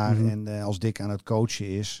elkaar. En als Dick aan het coachen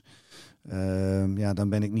is, dan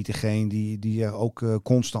ben ik niet degene die er ook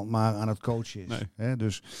constant maar aan het coachen is. Nee. Hè?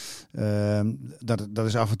 Dus dat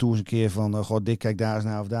is af en toe eens een keer van, Dick, kijk daar eens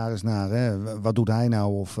naar of daar eens naar. Hè? Wat doet hij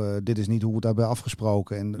nou? Of dit is niet hoe we het hebben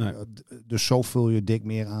afgesproken. En, dus zo vul je Dick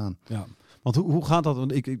meer aan. Ja. Want hoe gaat dat?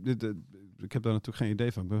 Want ik heb daar natuurlijk geen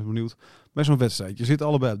idee van. Ik ben benieuwd. Bij zo'n wedstrijd, je zit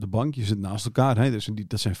allebei op de bank, je zit naast elkaar. Hè? Dus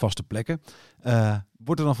dat zijn vaste plekken.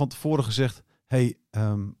 Wordt er dan van tevoren gezegd,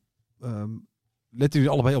 letten jullie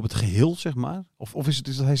allebei op het geheel, zeg maar? Of is het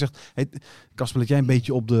dat hij zegt, Casper, let jij een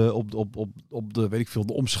beetje op de weet ik veel,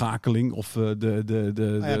 de omschakeling of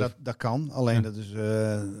dat kan. Alleen dat is,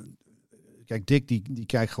 kijk, Dick die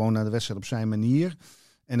kijkt gewoon naar de wedstrijd op zijn manier.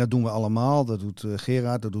 En dat doen we allemaal. Dat doet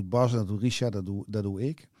Gerard, dat doet Bas, dat doet Richard, dat doe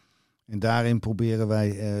ik. En daarin proberen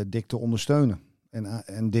wij Dick te ondersteunen.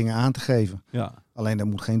 En dingen aan te geven. Ja. Alleen dat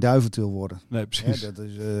moet geen duiventil worden. Nee, precies. Dat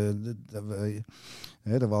is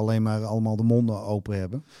dat we alleen maar allemaal de monden open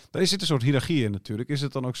hebben. Daar zit een soort hiërarchie in natuurlijk. Is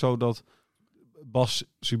het dan ook zo dat Bas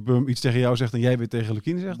Subum iets tegen jou zegt en jij weer tegen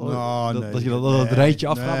Lukien zegt? Dat je dat rijtje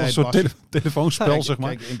afgaat als een soort telefoonspel, zeg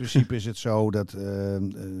maar? Kijk, in principe is het zo dat...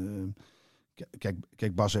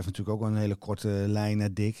 Kijk, Bas heeft natuurlijk ook een hele korte lijn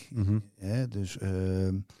naar Dick. Mm-hmm.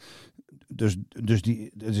 Dus het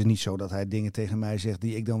is niet zo dat hij dingen tegen mij zegt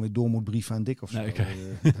die ik dan weer door moet brieven aan Dick of zo. Nee, okay.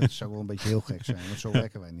 Dat zou wel een beetje heel gek zijn, want zo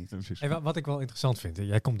werken wij niet. Hey, wat ik wel interessant vind,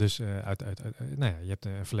 jij komt dus je hebt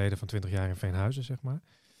een verleden van 20 jaar in Veenhuizen, zeg maar.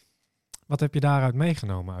 Wat heb je daaruit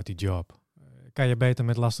meegenomen uit die job? Kan je beter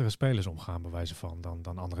met lastige spelers omgaan, bij wijze van,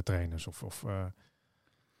 dan andere trainers?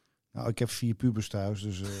 Nou, ik heb 4 pubers thuis,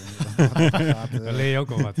 dus daar leer je ook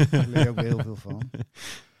wel wat. Daar leer je ook heel veel van.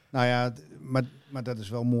 Nou ja, maar dat is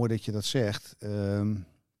wel mooi dat je dat zegt.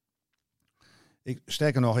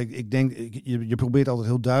 Sterker nog, ik denk, je probeert altijd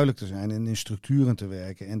heel duidelijk te zijn en in structuren te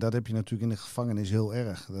werken. En dat heb je natuurlijk in de gevangenis heel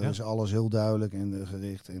erg. Daar is alles heel duidelijk en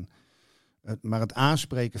gericht. Maar het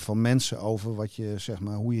aanspreken van mensen over wat je, zeg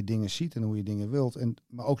maar, hoe je dingen ziet en hoe je dingen wilt.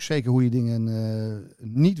 Maar ook zeker hoe je dingen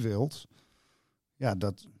niet wilt. Ja,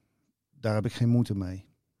 daar heb ik geen moeite mee.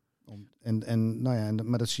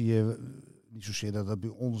 Maar dat zie je niet zozeer dat bij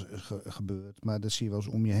ons gebeurt, maar dat zie je wel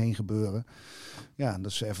eens om je heen gebeuren. Ja,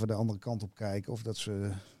 dat ze even de andere kant op kijken of dat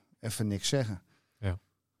ze even niks zeggen. Ja.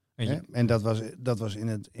 En dat was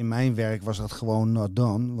in mijn werk was dat gewoon not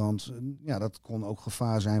done, want dat kon ook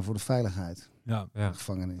gevaar zijn voor de veiligheid. Ja. De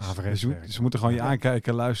gevangenis. Ze moeten gewoon je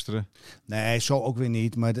aankijken, luisteren. Nee, zo ook weer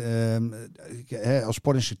niet. Maar als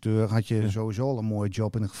sportinstructeur had je sowieso al een mooie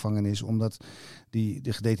job in de gevangenis. Omdat de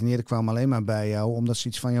gedetineerden kwamen alleen maar bij jou omdat ze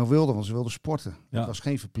iets van jou wilden. Want ze wilden sporten. Ja. Dat was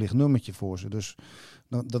geen verplicht nummertje voor ze. Dus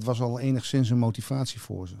dat was al enigszins een motivatie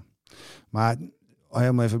voor ze. Maar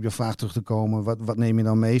om even op je vraag terug te komen. Wat neem je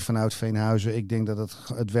dan mee vanuit Veenhuizen? Ik denk dat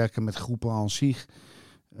het werken met groepen aan zich...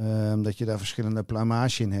 dat je daar verschillende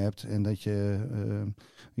pluimage in hebt en dat je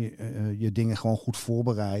dingen gewoon goed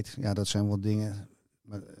voorbereidt. Ja, dat zijn wel dingen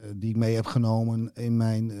die ik mee heb genomen in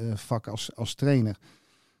mijn vak als trainer.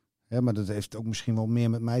 Ja, maar dat heeft ook misschien wel meer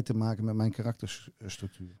met mij te maken, met mijn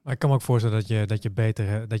karakterstructuur. Maar ik kan me ook voorstellen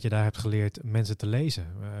dat je daar hebt geleerd mensen te lezen.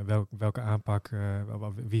 Welke aanpak,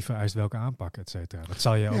 wie vereist welke aanpak, et cetera. Dat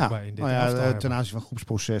zal je ook bij in dit afstaan ten aanzien van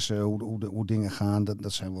groepsprocessen, hoe dingen gaan,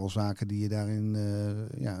 dat zijn wel zaken die je daarin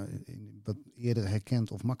wat eerder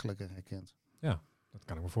herkent of makkelijker herkent. Ja, dat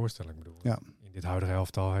kan ik me voorstellen. Ik bedoel, ja. In dit huidige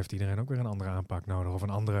elftal heeft iedereen ook weer een andere aanpak nodig of een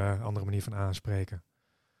andere manier van aanspreken.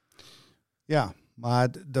 Ja, maar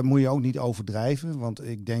dat moet je ook niet overdrijven. Want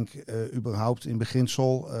ik denk überhaupt in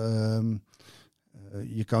beginsel...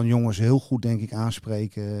 je kan jongens heel goed, denk ik,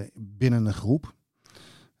 aanspreken binnen een groep.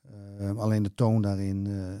 Alleen de toon daarin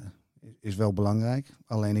is wel belangrijk.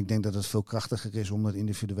 Alleen ik denk dat het veel krachtiger is om dat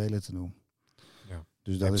individuele te doen. Ja.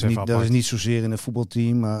 Dus dat is niet zozeer in een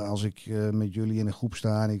voetbalteam. Maar als ik met jullie in een groep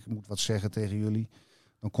sta en ik moet wat zeggen tegen jullie...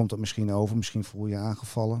 dan komt het misschien over. Misschien voel je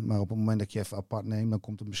aangevallen. Maar op het moment dat je even apart neemt...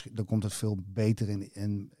 dan komt het veel beter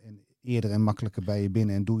en eerder en makkelijker bij je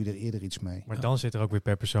binnen. En doe je er eerder iets mee. Maar dan zit er ook weer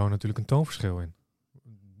per persoon natuurlijk een toonverschil in.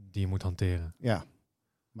 die je moet hanteren. Ja,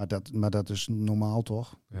 maar dat is normaal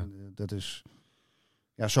toch? Ja. Dat is...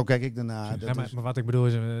 Ja, zo kijk ik daarna. Ja, maar wat ik bedoel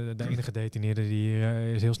is, de ene gedetineerde die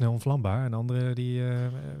is heel snel onvlambaar. En de andere die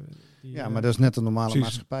ja, maar dat is net een normale precies.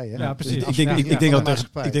 maatschappij. Hè? Ja, precies. Ik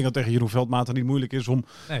denk dat tegen Jeroen Veldmaat het niet moeilijk is om...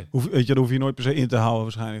 Nee. Weet je, daar hoef je nooit per se in te houden.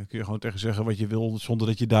 Waarschijnlijk kun je gewoon tegen zeggen wat je wil, zonder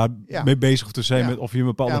dat je daar mee bezig hoeft te zijn met of je een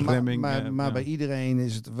bepaalde remming... Maar bij iedereen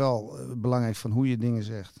is het wel belangrijk van hoe je dingen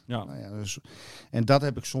zegt. Ja. Nou ja, dus, en dat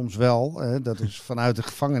heb ik soms wel. Dat is vanuit de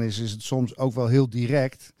gevangenis is het soms ook wel heel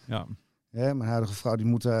direct. Ja. Ja, mijn huidige vrouw die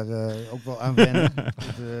moet daar ook wel aan wennen.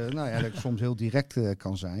 Dat ik soms heel direct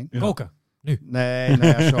kan zijn. Ja. Roken. Nu. Nee,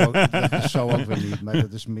 nou ja, dat is zo ook weer niet. Maar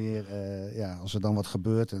dat is meer, als er dan wat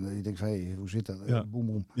gebeurt en je denkt van, hey, hoe zit dat? Ja. Boem,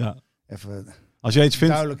 boem. Ja. Even Als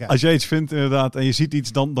jij iets vindt inderdaad en je ziet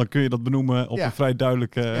iets, dan kun je dat benoemen op een vrij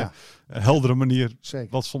duidelijke, heldere manier.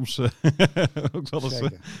 Zeker. Wat soms ook wel eens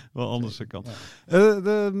wel anders kan.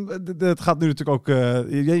 Ja. Het gaat nu natuurlijk ook,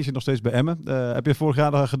 je zit nog steeds bij Emmen. Heb je vorig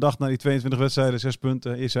jaar gedacht naar die 22 wedstrijden, 6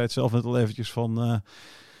 punten? Je zei het zelf net al eventjes van,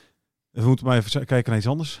 we moeten maar even kijken naar iets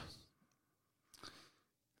anders.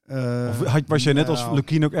 Was jij net als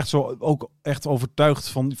Lukien ook echt overtuigd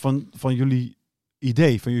van jullie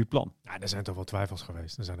idee, van jullie plan? Ja, er zijn toch wel twijfels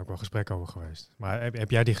geweest. Er zijn ook wel gesprekken over geweest. Maar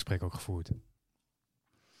heb jij die gesprekken ook gevoerd?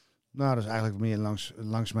 Nou, dat is eigenlijk meer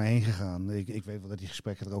langs mij heen gegaan. Ik weet wel dat die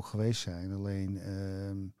gesprekken er ook geweest zijn. Alleen,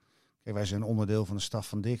 kijk, wij zijn onderdeel van de staf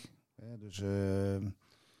van Dick. Dus,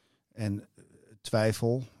 en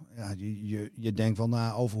twijfel, ja, je denkt wel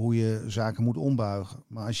na over hoe je zaken moet ombuigen.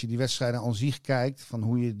 Maar als je die wedstrijden aan zich kijkt, van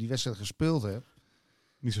hoe je die wedstrijd gespeeld hebt.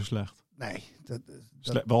 Niet zo slecht. Nee.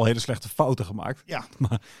 Wel hele slechte fouten gemaakt. Ja.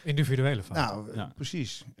 Maar individuele fouten. Nou,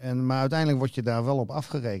 precies. Maar uiteindelijk word je daar wel op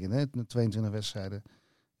afgerekend. Hè? 22 wedstrijden,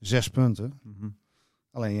 6 punten. Mm-hmm.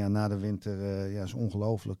 Alleen na de winter is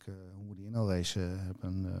ongelooflijk hoe we die inhaalrace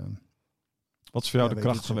hebben. Wat is voor jou de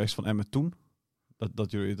kracht geweest van Emmen toen?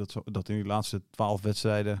 Dat jullie dat in die laatste 12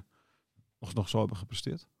 wedstrijden nog zo hebben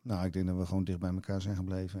gepresteerd? Nou, ik denk dat we gewoon dicht bij elkaar zijn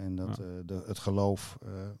gebleven. En dat het geloof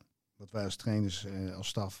wat wij als trainers, als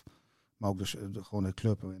staf, maar ook dus gewoon de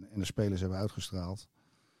club en de spelers hebben uitgestraald.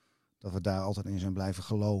 Dat we daar altijd in zijn blijven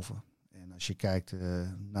geloven. En als je kijkt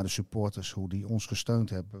naar de supporters, hoe die ons gesteund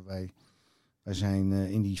hebben. Wij zijn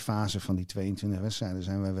in die fase van die 22 wedstrijden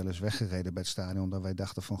zijn wij wel eens weggereden bij het stadion. Dat wij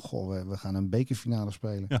dachten van, we gaan een bekerfinale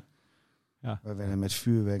spelen. Ja. Ja. Wij werden met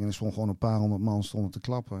vuurwerk en er stond gewoon een paar honderd man stonden te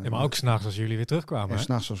klappen. Ja, maar ook s'nachts als jullie weer terugkwamen. En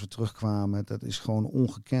s'nachts als we terugkwamen, dat is gewoon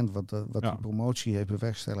ongekend wat die promotie heeft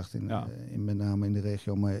bewerkstelligd in met name in de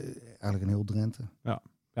regio, maar eigenlijk in heel Drenthe.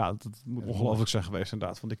 Ja, dat moet ongelooflijk zijn geweest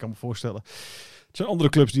inderdaad. Want ik kan me voorstellen, het zijn andere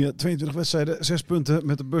clubs die 22 wedstrijden, 6 punten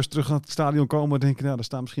met de bus terug naar het stadion komen. Denken, daar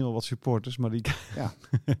staan misschien wel wat supporters, maar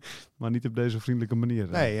maar niet op deze vriendelijke manier.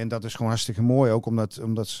 Nee, en dat is gewoon hartstikke mooi. Ook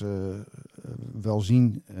omdat ze wel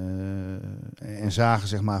zien en zagen,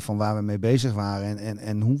 zeg maar, van waar we mee bezig waren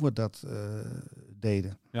en hoe we dat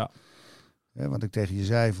deden. Ja. Wat ik tegen je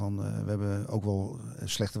zei, van we hebben ook wel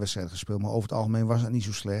slechte wedstrijden gespeeld, maar over het algemeen was het niet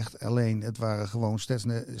zo slecht. Alleen het waren gewoon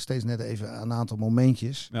steeds net even een aantal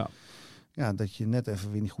momentjes. Ja, dat je net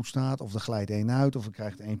even weer niet goed staat, of er glijdt één uit, of er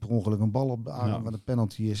krijgt één per ongeluk een bal op de arm, wat een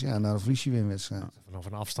penalty is. Ja, nou dan verlies je weer een wedstrijd. Vanaf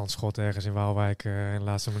een afstandsschot ergens in Waalwijk in de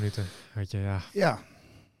laatste minuten, weet je, Ja.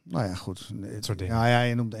 Nou ja, goed. Dat soort dingen. Ja,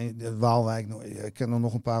 je noemt Waalwijk. Ik kan er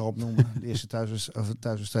nog een paar opnoemen. De eerste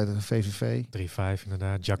thuiswedstrijd tegen VVV. 3-5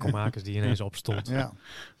 inderdaad. Giacomakis die ineens opstond. Ja.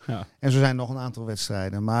 En zo zijn nog een aantal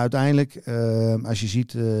wedstrijden. Maar uiteindelijk, als je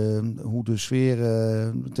ziet hoe de sfeer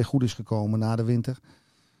ten goede is gekomen na de winter.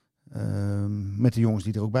 Met de jongens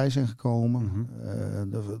die er ook bij zijn gekomen.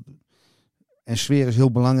 Mm-hmm. En sfeer is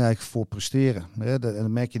heel belangrijk voor presteren. En dat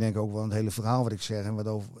merk je denk ik ook wel in het hele verhaal wat ik zeg.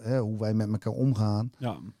 En hoe wij met elkaar omgaan.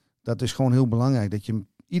 Ja. Dat is gewoon heel belangrijk. Dat je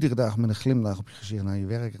iedere dag met een glimlach op je gezicht naar je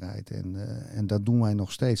werk rijdt. En dat doen wij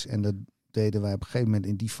nog steeds. En dat deden wij op een gegeven moment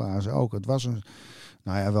in die fase ook. Het was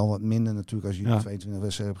wel wat minder natuurlijk als je 22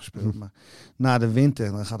 wedstrijden hebt gespeeld. Maar na de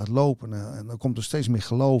winter dan gaat het lopen. En dan komt er steeds meer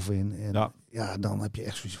geloof in. En dan heb je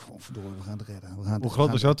echt zoiets van, verdorie, we gaan het redden. Hoe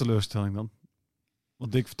groot is jouw teleurstelling dan?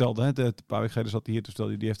 Want Dick vertelde, een paar weken geleden zat hij hier, dus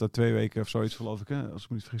die heeft daar 2 weken of zoiets, geloof ik. Hè? Als ik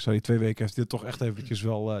me niet vergis, 2 weken heeft hij toch echt eventjes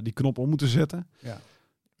wel die knop om moeten zetten. Ja.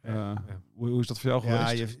 Hoe is dat voor jou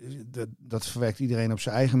geweest? Ja, dat verwerkt iedereen op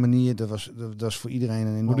zijn eigen manier. Dat is voor iedereen een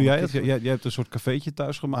enorme... Hoe doe jij het? Jij hebt een soort cafeetje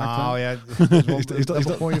thuis gemaakt. Nou ja, dat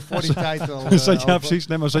begon je voor die tijd al... precies.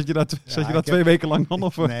 Nee, maar zat je daar 2 weken lang dan?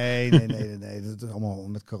 Of? Nee. Dat is allemaal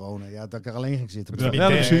met corona. Ja, dat ik er alleen ging zitten.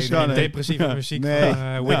 Precies. Depressieve muziek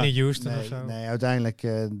van Whitney Houston of zo. Nee, uiteindelijk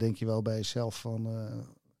denk je wel bij jezelf van...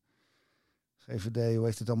 GVD, hoe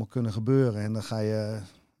heeft het allemaal kunnen gebeuren? En dan ga je...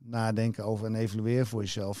 nadenken over en evalueren voor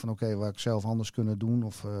jezelf. Van oké, waar ik zelf anders kunnen doen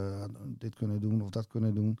of dit kunnen doen of dat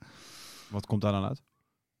kunnen doen. Wat komt daar dan uit?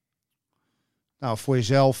 Nou, voor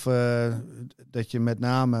jezelf dat je met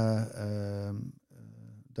name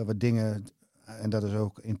dat we dingen, en dat is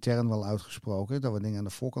ook intern wel uitgesproken, dat we dingen aan de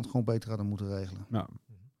voorkant gewoon beter hadden moeten regelen. Nou,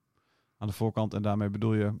 aan de voorkant en daarmee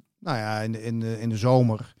bedoel je? Nou ja, in de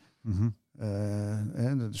zomer. Mm-hmm.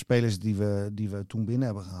 De spelers die we toen binnen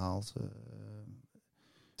hebben gehaald.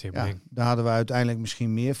 Daar hadden we uiteindelijk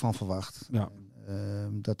misschien meer van verwacht. Ja.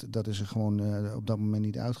 Dat is er gewoon op dat moment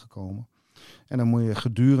niet uitgekomen. En dan moet je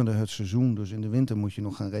gedurende het seizoen, dus in de winter, moet je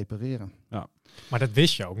nog gaan repareren. Ja. Maar dat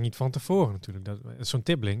wist je ook niet van tevoren natuurlijk. Zo'n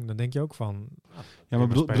tibbeling, dan denk je ook van... Ja, maar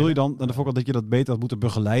bedoel je dan aan de voorkant dat je dat beter had moeten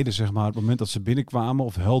begeleiden, zeg maar, op het moment dat ze binnenkwamen?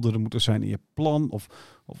 Of helderder moeten zijn in je plan?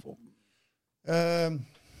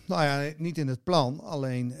 Nou ja, niet in het plan.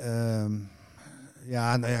 Alleen,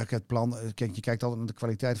 het plan... Kijk, je kijkt altijd naar de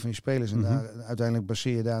kwaliteit van je spelers. En daar, uiteindelijk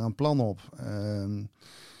baseer je daar een plan op.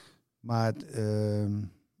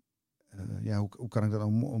 Hoe kan ik dat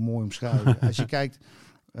nou mooi omschrijven? Als je kijkt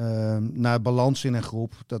naar balans in een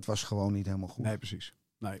groep, dat was gewoon niet helemaal goed. Nee, precies.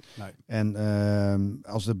 Nee. En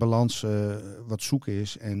als de balans wat zoek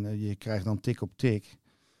is en je krijgt dan tik op tik,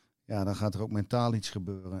 ja, dan gaat er ook mentaal iets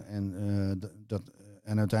gebeuren.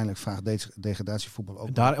 En uiteindelijk vraagt degradatievoetbal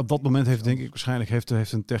ook. Daar op dat moment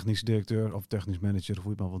heeft een technisch directeur of technisch manager, of hoe je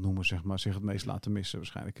het maar wilt noemen, zeg maar, zich het meest laten missen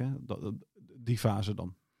waarschijnlijk. Hè? Die fase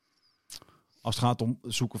dan. Als het gaat om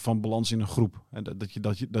zoeken van balans in een groep. En dat je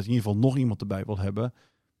in ieder geval nog iemand erbij wil hebben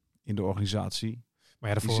in de organisatie. Maar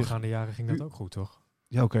ja, de voorgaande jaren ging dat ook goed, toch?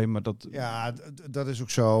 Ja, oké, maar dat... Ja, dat is ook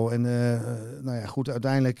zo. En goed,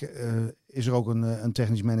 uiteindelijk is er ook een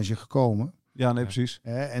technisch manager gekomen. Ja, nee, precies.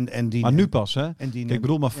 Maar nu pas, hè? Ik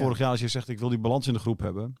bedoel, maar vorig jaar als je zegt, ik wil die balans in de groep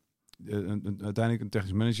hebben. Uiteindelijk een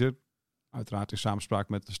technisch manager, uiteraard in samenspraak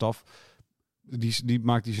met de staf, die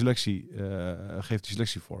maakt die selectie, geeft die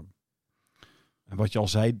selectie vorm. En wat je al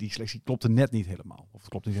zei, die selectie klopte net niet helemaal. Of het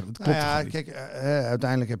klopt niet helemaal. Kijk,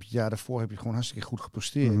 uiteindelijk heb je het jaar daarvoor heb je gewoon hartstikke goed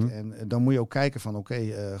gepresteerd. Mm-hmm. En dan moet je ook kijken van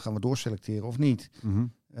gaan we doorselecteren of niet.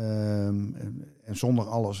 Mm-hmm. En zonder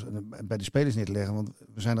alles bij de spelers neer te leggen. Want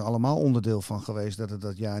we zijn er allemaal onderdeel van geweest dat het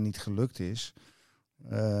dat jaar niet gelukt is.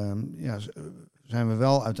 Zijn we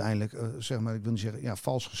wel uiteindelijk, ik wil niet zeggen,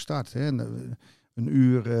 vals gestart. Hè? Na een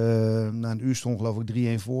uur stond geloof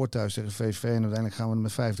ik 3-1 voor thuis tegen VVV. En uiteindelijk gaan we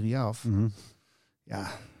er met 5-3 af. Mm-hmm.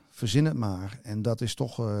 Ja, verzin het maar. En dat is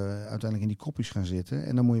toch uiteindelijk in die kopjes gaan zitten.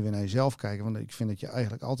 En dan moet je weer naar jezelf kijken. Want ik vind dat je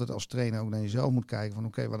eigenlijk altijd als trainer ook naar jezelf moet kijken.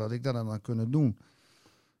 Van wat had ik daar dan kunnen doen?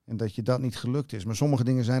 En dat je dat niet gelukt is. Maar sommige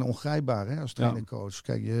dingen zijn ongrijpbaar, hè, als trainer-coach. Ja.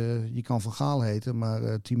 Kijk, je kan Van Gaal heten,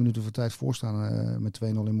 maar 10 minuten voor tijd voorstaan met 2-0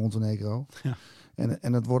 in Montenegro. Ja.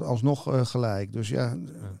 En het wordt alsnog gelijk. Dus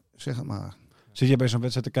zeg het maar. Zit je bij zo'n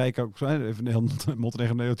wedstrijd te kijken, ook, even heel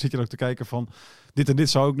Montenegro, zit je ook te kijken van dit en dit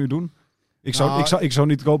zou ik nu doen? Ik zou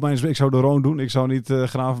niet Koopmeiners, ik zou de Roon doen. Ik zou niet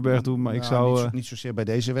Gravenberg doen, maar ik zou... Niet zozeer bij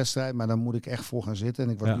deze wedstrijd, maar dan moet ik echt voor gaan zitten. En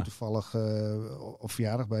ik was nu toevallig op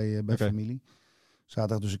verjaardag bij familie.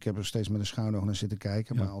 Zaterdag, dus ik heb er steeds met een schuin oog naar zitten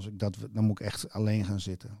kijken. Ja. Maar als ik dan moet ik echt alleen gaan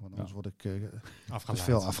zitten. Want anders word ik te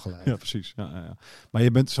veel afgeleid. Ja, precies. Ja. Maar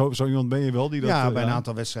je bent zo iemand ben je wel die dat... Ja, bij een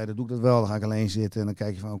aantal wedstrijden doe ik dat wel. Dan ga ik alleen zitten en dan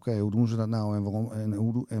kijk je van hoe doen ze dat nou?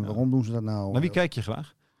 En waarom doen ze dat nou? Naar wie kijk je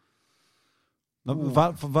graag?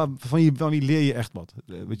 Van wie leer je echt wat?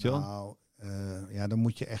 Weet je wel? Nou, dan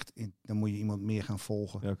moet je echt iemand meer gaan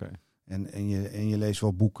volgen. Ja, okay. En je leest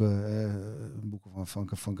wel boeken, boeken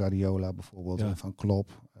van Guardiola bijvoorbeeld, en van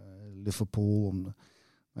Klopp, Liverpool.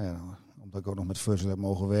 Omdat ik ook nog met Virgil heb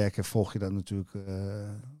mogen werken, volg je dat natuurlijk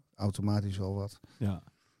automatisch wel wat. Ja.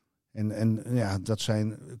 En dat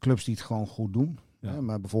zijn clubs die het gewoon goed doen. Ja.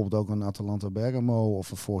 Maar bijvoorbeeld ook een Atalanta Bergamo of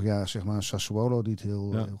vorig jaar zeg maar een Sassuolo die het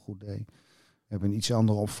heel goed deed. We hebben een iets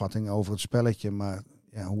andere opvatting over het spelletje, maar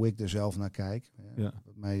hoe ik er zelf naar kijk.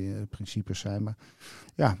 Wat mijn principes zijn. Maar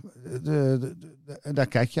daar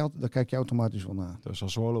kijk je automatisch wel naar. Dus als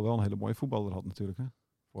Sassuolo wel een hele mooie voetballer had natuurlijk. Hè?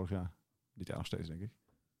 Vorig jaar. Dit jaar nog steeds, denk ik.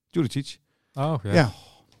 Juricic. Oh, ja.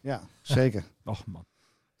 Ja, zeker. Och, man.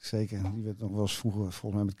 Zeker. Die werd nog wel eens vroeger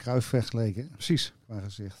volgens mij met Cruijff vergeleken. Precies. Qua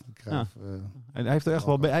gezicht. Cruijff, en hij heeft er echt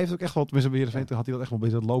wel... Hij heeft ook echt wel... Tenminste, bij Heerenveen had hij dat echt wel een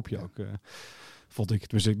beetje dat loopje ook... vond ik.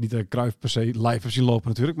 Tenminste, niet de Cruijff per se live heb zien lopen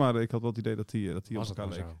natuurlijk, maar ik had wel het idee dat hij op elkaar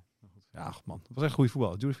leek. Ja, man. Het was echt een goede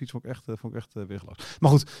voetbal. Juricic vond ik echt weergeloos.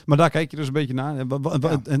 Maar goed, maar daar kijk je dus een beetje naar.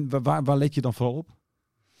 En waar let je dan vooral op?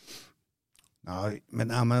 Nou, met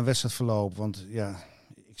name een wedstrijdverloop. Want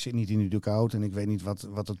ik zit niet in die dugout en ik weet niet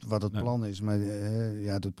wat het plan is. Maar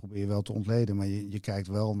dat probeer je wel te ontleden. Maar je kijkt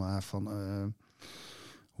wel naar van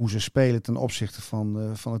hoe ze spelen ten opzichte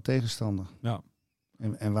van de tegenstander. Ja.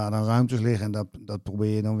 En waar dan ruimtes liggen. En dat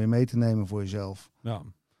probeer je dan weer mee te nemen voor jezelf. Ja.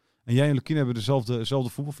 En jij en Lukien hebben dezelfde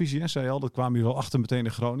voetbalvisie, hè? Zei je al. Dat kwamen jullie al achter meteen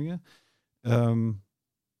in Groningen.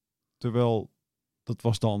 Terwijl, dat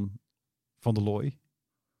was dan Van der Looy.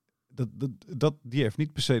 Die heeft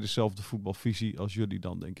niet per se dezelfde voetbalvisie als jullie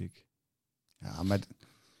dan, denk ik. Ja, maar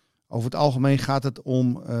over het algemeen gaat het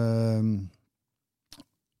om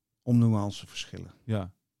nuanceverschillen.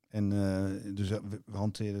 Ja. En dus we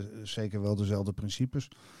hanteren zeker wel dezelfde principes.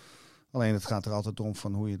 Alleen het gaat er altijd om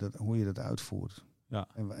van hoe je dat uitvoert. Ja.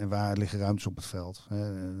 En waar liggen ruimtes op het veld.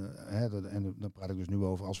 En dan praat ik dus nu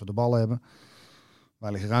over als we de bal hebben.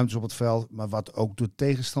 Waar liggen ruimtes op het veld? Maar wat ook de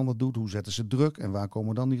tegenstander doet. Hoe zetten ze druk? En waar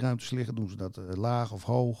komen dan die ruimtes liggen? Doen ze dat laag of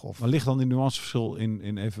hoog? Of... Maar ligt dan die nuanceverschil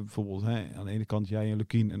in even bijvoorbeeld aan de ene kant jij en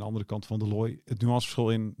Lukien en aan de andere kant Van der Looy. Het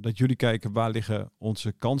nuanceverschil in dat jullie kijken waar liggen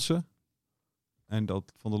onze kansen. En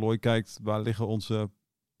dat Van der Looy kijkt waar liggen onze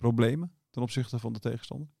problemen ten opzichte van de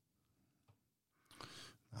tegenstander.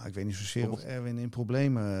 Nou, ik weet niet zozeer of Erwin in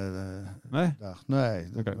problemen dacht. Nee,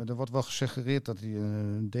 Okay. Er wordt wel gesuggereerd dat hij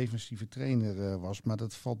een defensieve trainer was, maar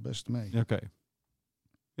dat valt best mee. Oké.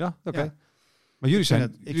 Ja, oké. Ja. Maar jullie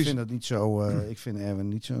Ik vind dat niet zo. Ik vind Erwin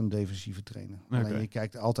niet zo'n defensieve trainer. Okay. Alleen je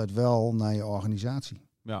kijkt altijd wel naar je organisatie.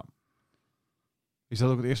 Ja. Is dat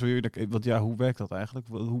ook het eerste waar jullie... Want ja, hoe werkt dat eigenlijk?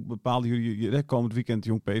 Hoe bepalen jullie... Komend weekend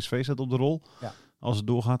Jong PSV zet op de rol. Ja. Als het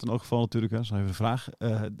doorgaat in elk geval natuurlijk. Hè, dat is even de vraag.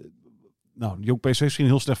 Jong PSV is misschien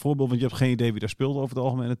een heel slecht voorbeeld. Want je hebt geen idee wie daar speelt over het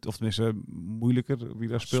algemeen. Of tenminste moeilijker wie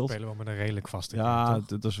daar speelt. Spelen we met een redelijk vast. Ja,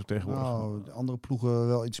 dat is ook tegenwoordig. Nou, de andere ploegen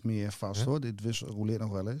wel iets meer vast hoor. Dit roleert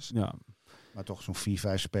nog wel eens. Ja. Maar toch zo'n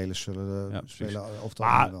 4-5 spelers zullen spelen over het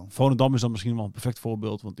algemeen wel. Volendam is dan misschien wel een perfect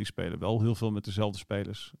voorbeeld. Want die spelen wel heel veel met dezelfde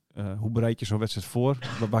spelers. Hoe bereid je zo'n wedstrijd voor?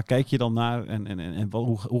 Waar kijk je dan naar? En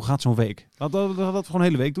hoe gaat zo'n week? Laten we gewoon een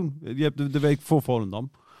hele week doen. Je hebt de week voor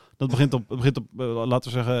Volendam. Dat begint op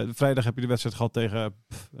laten we zeggen, vrijdag heb je de wedstrijd gehad tegen,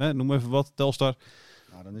 noem even wat, Telstar.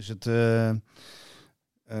 Nou, dan is het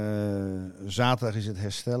zaterdag is het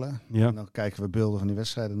herstellen. Ja. En dan kijken we beelden van die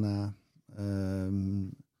wedstrijden na.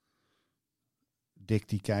 Dick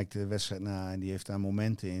die kijkt de wedstrijd na en die heeft daar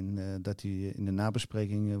momenten in dat hij in de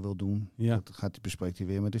nabespreking wil doen. Ja. Dat bespreekt hij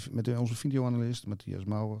weer met onze videoanalist, Matthias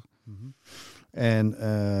Maurer. Mm-hmm.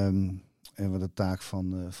 En wat de taak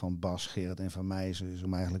van Bas, Gerard en van mij is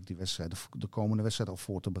om eigenlijk die wedstrijd, de komende wedstrijd al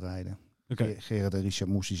voor te bereiden. Okay. Gerard en Richard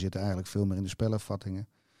Moes zitten eigenlijk veel meer in de spelervattingen.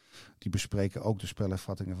 Die bespreken ook de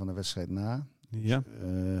spelervattingen van de wedstrijd na. Ja.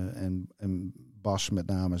 En Bas met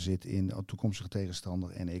name zit in de toekomstige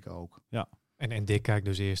tegenstander en ik ook. Ja. En Dick kijkt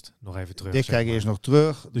dus eerst nog even terug. Dick kijkt eerst nog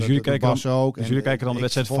terug. Dus jullie kijken Bas dan, ook. Dus jullie kijken dan de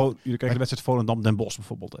wedstrijd Volendam Den Bosch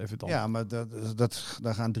bijvoorbeeld even dan. Ja, maar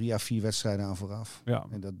daar gaan 3 à 4 wedstrijden aan vooraf. Ja.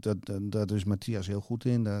 En daar is Matthias heel goed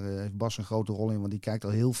in. Daar heeft Bas een grote rol in, want die kijkt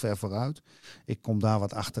al heel ver vooruit. Ik kom daar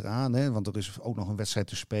wat achteraan, hè, want er is ook nog een wedstrijd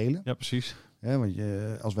te spelen. Ja, precies. Ja, want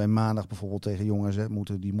als wij maandag bijvoorbeeld tegen Jong AZ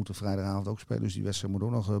moeten vrijdagavond ook spelen. Dus die wedstrijd moet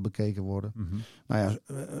ook nog bekeken worden. Mm-hmm. Nou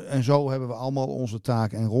ja, en zo hebben we allemaal onze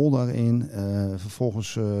taak en rol daarin.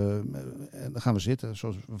 Vervolgens dan gaan we zitten.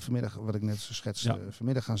 Zoals vanmiddag, wat ik net schetste,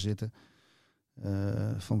 vanmiddag gaan zitten.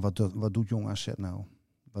 Van wat doet Jong AZ nou?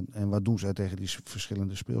 En wat doen zij tegen die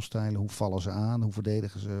verschillende speelstijlen? Hoe vallen ze aan? Hoe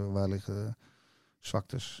verdedigen ze? Waar liggen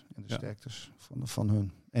zwaktes en de sterktes van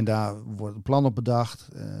hun? En daar wordt een plan op bedacht.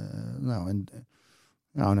 En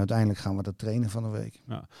uiteindelijk gaan we dat trainen van een week.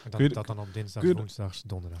 Ja. En dat dan op dinsdag, woensdag,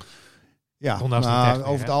 donderdag? Ja,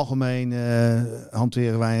 over het algemeen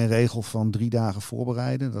hanteren wij een regel van 3 dagen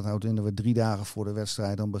voorbereiden. Dat houdt in dat we 3 dagen voor de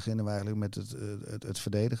wedstrijd, dan beginnen we eigenlijk met het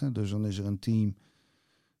verdedigen. Dus dan is er een team.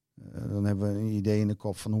 Dan hebben we een idee in de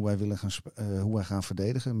kop van hoe wij gaan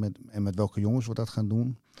verdedigen. Met welke jongens we dat gaan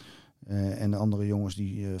doen. En de andere jongens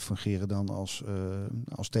die fungeren dan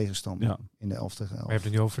als tegenstander in de 11 tegen 11. Maar je hebt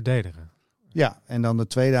het nu over verdedigen. Ja, en dan de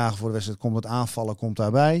 2 dagen voor de wedstrijd komt het aanvallen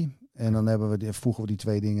daarbij. En dan voegen we die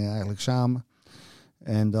 2 dingen eigenlijk samen.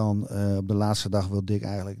 En dan op de laatste dag wil Dick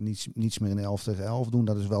eigenlijk niets meer in de 11 tegen 11 doen.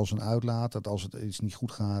 Dat is wel zo'n uitlaat. Dat als het iets niet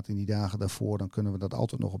goed gaat in die dagen daarvoor, dan kunnen we dat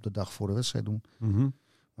altijd nog op de dag voor de wedstrijd doen. Mm-hmm.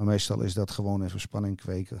 Maar meestal is dat gewoon even spanning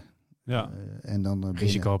kweken. Ja. En dan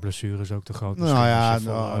risicoblessure is ook te groot.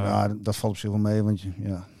 Dat valt op zich wel mee. Want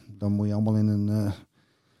dan moet je allemaal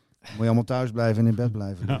moet je allemaal thuis blijven en in bed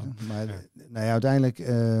blijven liggen. Maar uiteindelijk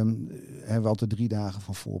hebben we altijd 3 dagen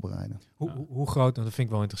van voorbereiden. Hoe groot, dat vind ik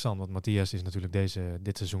wel interessant, want Matthias is natuurlijk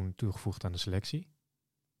dit seizoen toegevoegd aan de selectie.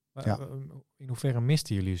 Ja. In hoeverre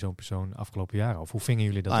misten jullie zo'n persoon afgelopen jaren? Of hoe vingen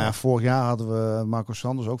jullie dat op? Vorig jaar hadden we Marco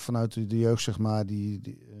Sanders ook vanuit de jeugd, zeg maar,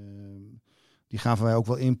 die gaven wij ook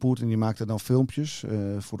wel input en die maakten dan filmpjes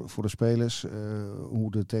voor de spelers,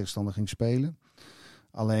 hoe de tegenstander ging spelen.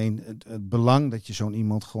 Alleen het belang dat je zo'n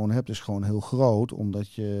iemand gewoon hebt is gewoon heel groot.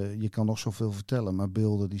 Omdat je kan nog zoveel vertellen. Maar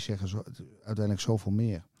beelden die zeggen uiteindelijk zoveel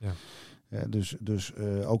meer. Ja. Dus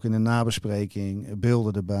ook in de nabespreking,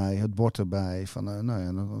 beelden erbij, het bord erbij.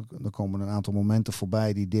 Dan komen een aantal momenten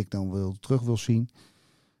voorbij die Dick dan terug wil zien.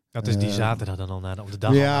 Dat is die zaterdag dan al op de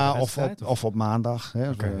dag? Ja, of op maandag.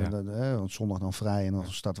 Hè. Want zondag dan vrij en dan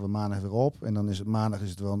starten we maandag weer op. En dan is het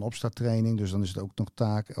maandag wel een opstarttraining. Dus dan is het ook nog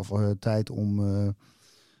tijd om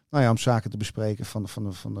zaken te bespreken van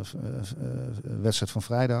de wedstrijd van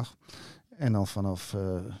vrijdag. En dan vanaf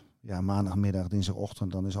maandagmiddag,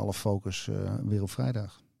 dinsdagochtend, dan is alle focus weer op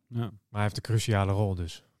vrijdag. Ja. Maar hij heeft een cruciale rol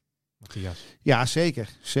dus, Matthias. Ja,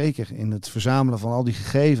 zeker. Zeker. In het verzamelen van al die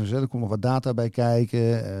gegevens. Hè. Er komt nog wat data bij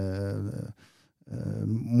kijken.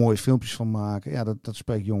 Mooie filmpjes van maken. Ja, dat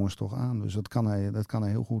spreekt jongens toch aan. Dus dat kan hij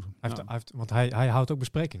heel goed. Want hij houdt ook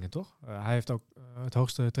besprekingen, toch? Hij heeft ook het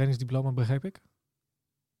hoogste trainingsdiploma, begreep ik?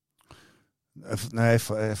 Nee,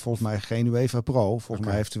 volgens mij geen UEFA Pro. Volgens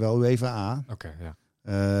mij heeft hij wel UEFA A. Oké, ja.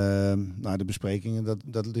 De besprekingen,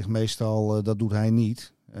 dat ligt meestal, dat doet hij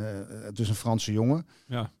niet. Het is een Franse jongen,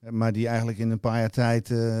 maar die eigenlijk in een paar jaar tijd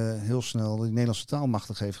heel snel de Nederlandse taal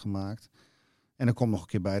machtig heeft gemaakt. En er komt nog een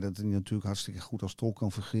keer bij dat hij natuurlijk hartstikke goed als tolk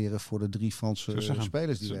kan fungeren voor de 3 Franse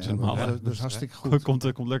spelers die we hebben. Dus hartstikke goed. Komt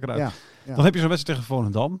lekker uit. Ja. Dan heb je zo'n wedstrijd tegen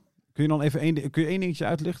Volendam. Kun je dan even één dingetje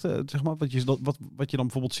uitlichten, zeg maar, wat je dan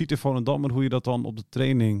bijvoorbeeld ziet in Volendam en hoe je dat dan op de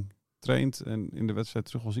training traint en in de wedstrijd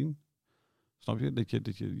terug wil zien? Snap je? Dat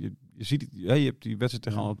je ziet, je hebt die wedstrijd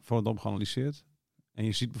tegen Volendam geanalyseerd en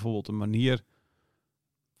je ziet bijvoorbeeld een manier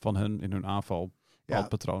van hun in hun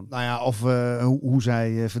aanvalpatroon. Nou ja, of hoe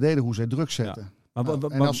zij verdedigen, hoe zij druk zetten. Ja.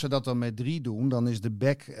 En als ze dat dan met 3 doen, dan is de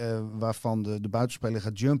back waarvan de buitenspeler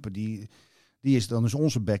gaat jumpen, dan is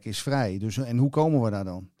onze back is vrij. Dus, en hoe komen we daar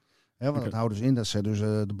dan? Want dat houdt dus in dat ze dus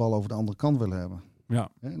de bal over de andere kant willen hebben. Ja.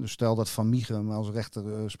 Dus stel dat Van Mieghem als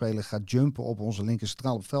rechterspeler gaat jumpen op onze linker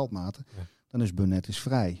centraal op veldmaten, dan is Burnett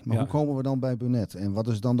vrij. Maar hoe komen we dan bij Burnett? En wat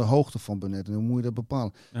is dan de hoogte van Burnett? En hoe moet je dat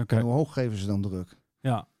bepalen? En hoe hoog geven ze dan druk?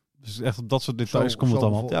 Ja, dus echt op dat soort details komt het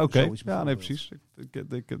allemaal. Ja, oké. Ja, nee, precies.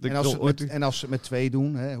 En als ze met 2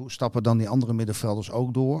 doen, hoe stappen dan die andere middenvelders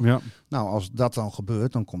ook door? Ja. Nou, als dat dan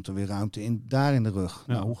gebeurt, dan komt er weer ruimte daar in de rug.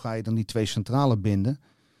 Ja. Nou, hoe ga je dan die 2 centrale binden?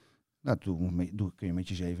 Nou, kun je met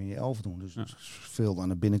je 7 en je 11 doen. Dus veel aan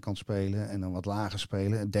de binnenkant spelen en dan wat lager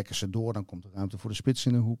spelen. En dekken ze door, dan komt er ruimte voor de spits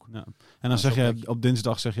in de hoek. Ja. En dan zeg jij, op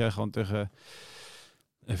dinsdag zeg jij gewoon tegen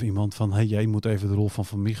even iemand van, jij moet even de rol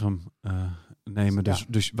van Mieghem nemen.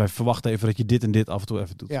 Dus wij verwachten even dat je dit en dit af en toe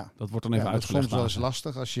even doet. Ja. Dat wordt dan even uitgelegd. Dat is soms wel eens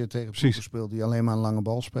lastig als je tegen ploegen speelt die alleen maar een lange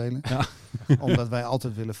bal spelen. Ja. Omdat wij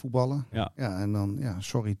altijd willen voetballen. Ja. En dan,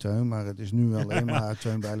 sorry Teun, maar het is nu alleen maar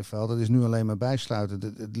Teun Bijleveld. Het is nu alleen maar bijsluiten.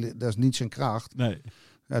 Dat is niet zijn kracht. Nee.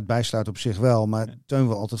 Het bijsluiten op zich wel, maar Teun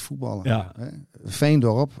wil altijd voetballen. Ja.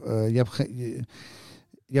 Veendorp,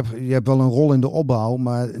 je hebt wel een rol in de opbouw,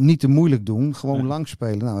 maar niet te moeilijk doen. Gewoon lang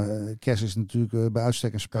spelen. Nou, Kers is natuurlijk bij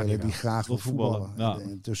uitstek een speler die graag wil voetballen. Ja.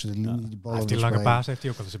 Tussen de linie, die ballen. Heeft die lange paas heeft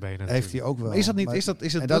hij ook aan zijn benen. Heeft hij ook wel. Maar is dat niet?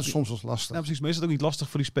 En dat is soms wel lastig. Ja, precies. Maar is het ook niet lastig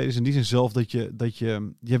voor die spelers in die zin zelf dat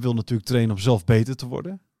je wil natuurlijk trainen om zelf beter te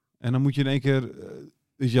worden. En dan moet je in één keer,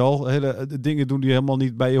 weet je al, hele dingen doen die helemaal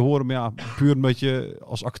niet bij je horen. Maar puur omdat je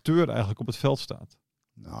als acteur eigenlijk op het veld staat.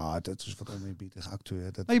 Nou, dat is wat oneerbiedig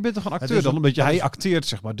acteur. Maar je bent toch een acteur dan? Omdat hij acteert,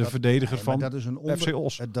 zeg maar, de verdediger van FC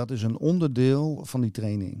Os. Dat is een onderdeel van die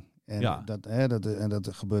training. En, dat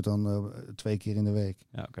gebeurt dan 2 keer in de week.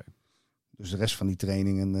 Ja, oké. Dus de rest van die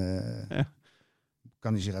trainingen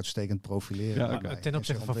kan hij zich uitstekend profileren. Ja, okay. Ten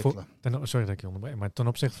opzichte van sorry dat ik je onderbreek, maar ten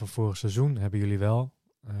opzichte van vorig seizoen hebben jullie wel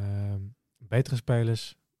betere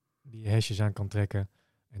spelers die je hesjes aan kan trekken.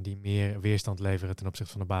 En die meer weerstand leveren ten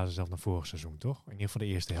opzichte van de basis zelf naar vorig seizoen, toch? In ieder geval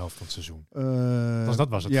de eerste helft van het seizoen. Dat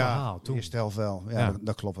was het verhaal toen. De eerste helft wel. Ja.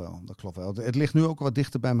 Dat klopt wel. Het ligt nu ook wat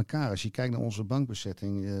dichter bij elkaar. Als je kijkt naar onze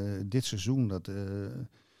bankbezetting dit seizoen,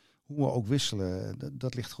 hoe we ook wisselen,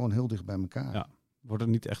 dat ligt gewoon heel dicht bij elkaar. Ja. Het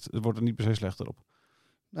wordt er niet per se slechter op.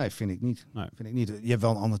 Nee, vind ik niet. Je hebt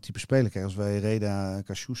wel een ander type speler. Kijk, als wij Reda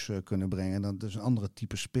Cassius kunnen brengen, dan is een andere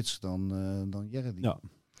type spits dan Jerry. Ja.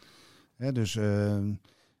 Dus...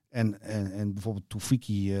 En bijvoorbeeld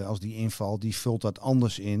Toefiki, als die invalt, die vult dat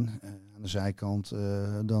anders in aan de zijkant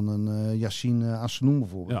dan een Yassine Assenoum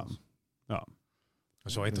bijvoorbeeld. Ja. Dat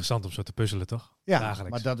is wel interessant om zo te puzzelen, toch? Ja,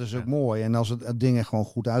 dagelijks. Maar dat is ook mooi. En als het dingen gewoon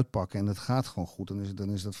goed uitpakken en het gaat gewoon goed, dan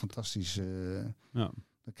is dat fantastisch. Daar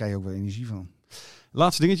krijg je ook wel energie van.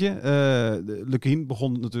 Laatste dingetje. Lukien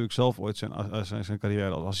begon natuurlijk zelf ooit zijn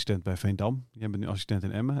carrière als assistent bij Veendam. Jij bent nu assistent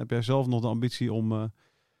in Emmen. Heb jij zelf nog de ambitie om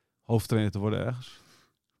hoofdtrainer te worden ergens?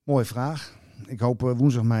 Mooie vraag. ik hoop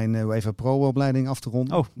woensdag mijn UEFA Pro-opleiding af te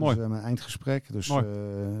ronden. Oh, mooi. Dus mijn eindgesprek. Dus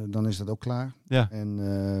dan is dat ook klaar. Ja.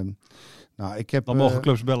 En ik heb... Dan mogen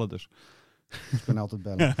clubs bellen dus. Ik kan altijd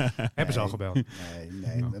bellen. Hebben ze al gebeld?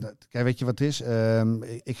 Nee. Kijk, weet je wat het is?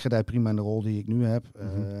 Ik gedij prima in de rol die ik nu heb.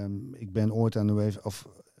 Ik ben ooit aan de UEFA...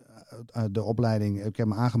 de opleiding. Ik heb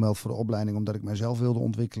me aangemeld voor de opleiding omdat ik mijzelf wilde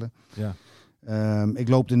ontwikkelen. Ja. Ik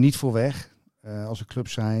loop er niet voor weg als er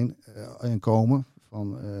clubs zijn en komen.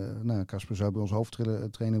 Van Casper zou bij ons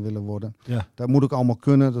hoofdtrainer willen worden. Ja. Dat moet ik allemaal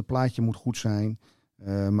kunnen. Dat plaatje moet goed zijn.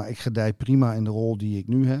 Maar ik gedij prima in de rol die ik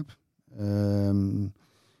nu heb.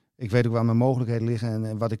 Ik weet ook waar mijn mogelijkheden liggen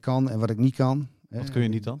en wat ik kan en wat ik niet kan. Wat kun je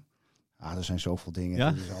niet dan? Er zijn zoveel dingen. Ja?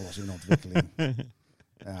 Er is alles in ontwikkeling.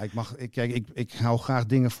 Ik hou graag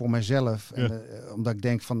dingen voor mijzelf. Ja. En, omdat ik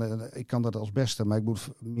denk van ik kan dat als beste, maar ik moet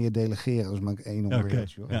meer delegeren. Dus maak ik één onderwerp.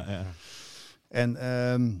 Okay. Ja.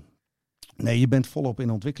 En je bent volop in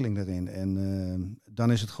ontwikkeling daarin. En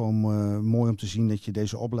dan is het gewoon mooi om te zien dat je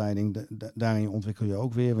deze opleiding, daarin ontwikkel je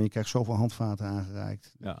ook weer. Want je krijgt zoveel handvaten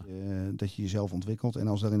aangereikt. Ja. Dat je jezelf ontwikkelt. En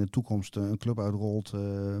als daar in de toekomst een club uitrolt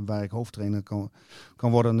waar ik hoofdtrainer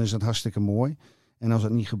kan worden, dan is dat hartstikke mooi. En als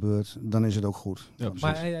dat niet gebeurt, dan is het ook goed. Ja,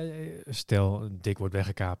 maar stel, Dick wordt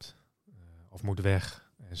weggekaapt of moet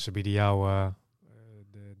weg. En ze bieden jou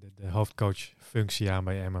de hoofdcoachfunctie aan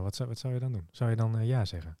bij Emmen. Wat zou je dan doen? Zou je dan ja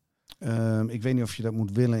zeggen? Ik weet niet of je dat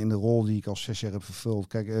moet willen in de rol die ik al 6 jaar heb vervuld.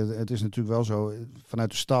 Kijk, het is natuurlijk wel zo.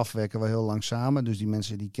 Vanuit de staf werken we heel lang samen. Dus die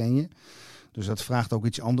mensen die ken je. Dus dat vraagt ook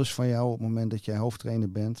iets anders van jou op het moment dat jij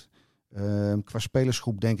hoofdtrainer bent. Qua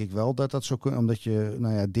spelersgroep denk ik wel dat zou kunnen. Omdat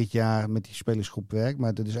je dit jaar met die spelersgroep werkt.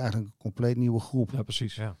 Maar dat is eigenlijk een compleet nieuwe groep. Ja,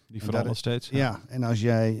 precies. Ja. Die verandert steeds. Ja, en als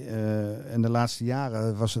jij... in de laatste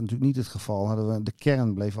jaren was het natuurlijk niet het geval. De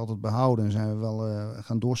kern bleef altijd behouden. En zijn we wel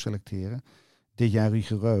gaan doorselecteren. Dit jaar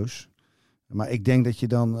rigoureus. Maar ik denk dat je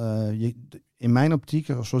dan... in mijn optiek,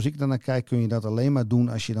 zoals ik daarnaar kijk, kun je dat alleen maar doen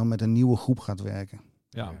als je dan met een nieuwe groep gaat werken.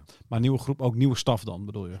 Ja, maar nieuwe groep, ook nieuwe staf dan,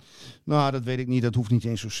 bedoel je? Nou, dat weet ik niet. Dat hoeft niet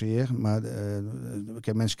eens zozeer. Maar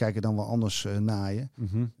mensen kijken dan wel anders naar je.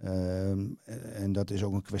 Mm-hmm. En dat is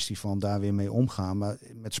ook een kwestie van daar weer mee omgaan. Maar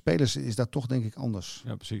met spelers is dat toch denk ik anders.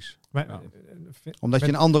 Ja, precies. Maar, omdat je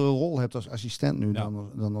een andere rol hebt als assistent nu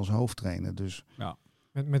dan als hoofdtrainer. Dus. Ja.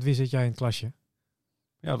 Met wie zit jij in het klasje?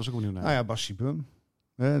 Ja, dat was ook benieuwd naar. Nou ja, Bassie Bum.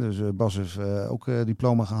 Dus Bas heeft ook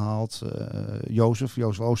diploma gehaald.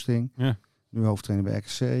 Jozef Oosting. Ja. Nu hoofdtrainer bij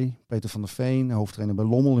RKC. Peter van der Veen, hoofdtrainer bij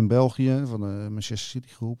Lommel in België, van de Manchester City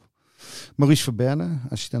groep. Maurice Verberne,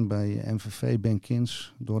 assistent bij MVV, Ben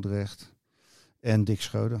Kins, Dordrecht. En Dick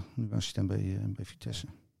Schreuder, nu assistent bij Vitesse.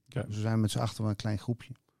 Ja. Dus we zijn met z'n achter een klein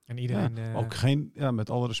groepje. En iedereen... ook geen, met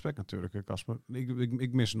alle respect natuurlijk, Casper.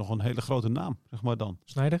 Ik mis nog een hele grote naam, zeg maar dan.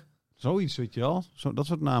 Snijder? Zoiets, weet je wel. Dat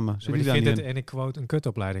soort namen. Ja, maar die vindt het, en ik quote, een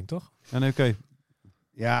kutopleiding, toch? Ja, nee, oké.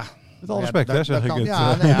 Ja... Met alle respect, zeg ik het.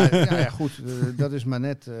 Ja, goed. Dat is maar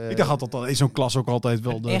net... ik dacht altijd al in zo'n klas ook altijd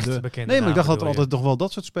wel bekende Nee, maar ik dacht dat er altijd nog wel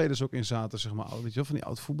dat soort spelers ook in zaten, zeg maar. Weet je wel, van die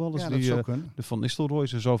oud-voetballers. Ja, de Van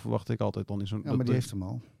Nistelrooy's en zo verwacht ik altijd dan in zo'n... Ja, maar die heeft hem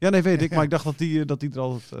al. Ja, nee, weet ik. Maar ik dacht dat die er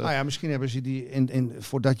altijd... Nou ja, misschien hebben ze die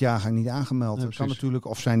voor dat jaargang niet aangemeld. Nee, dat kan natuurlijk.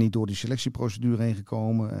 Of zijn niet door die selectieprocedure heen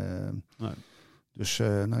gekomen. Nee. Dus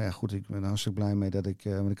goed, ik ben hartstikke blij mee dat ik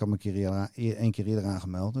had me één keer eerder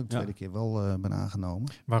aangemeld. De tweede keer wel ben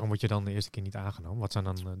aangenomen. Waarom word je dan de eerste keer niet aangenomen? Wat zijn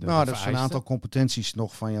dan de dat ze een aantal competenties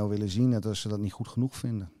nog van jou willen zien. Dat ze dat niet goed genoeg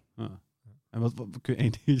vinden. Ja. En wat kun je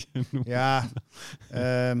één dingetje noemen? Ja,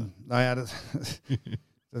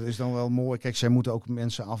 dat is dan wel mooi. Kijk, zij moeten ook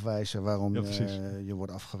mensen afwijzen waarom je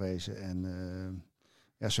wordt afgewezen.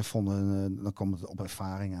 En ze vonden, dan komt het op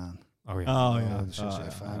ervaring aan. Oh ja. Dus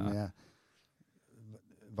ervaring, maar ja.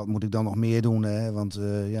 Wat moet ik dan nog meer doen? Hè? Want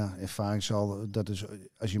ervaring zal... Dat is,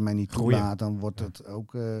 als je mij niet toelaat, dan wordt het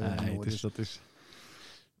ook... dat is...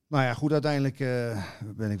 Nou ja, goed, uiteindelijk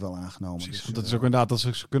ben ik wel aangenomen. Dus, dat is ook inderdaad...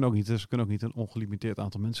 Ze kunnen ook niet een ongelimiteerd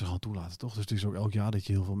aantal mensen gaan toelaten, toch? Dus het is ook elk jaar dat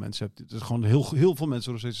je heel veel mensen hebt. Het is gewoon heel veel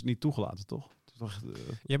mensen nog steeds niet toegelaten, toch?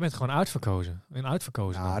 Jij bent gewoon uitverkozen.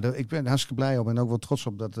 Ja, ik ben hartstikke blij op en ook wel trots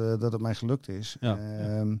op dat het mij gelukt is. Ja.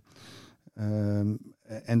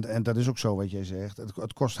 En dat is ook zo wat jij zegt.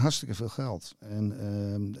 Het kost hartstikke veel geld.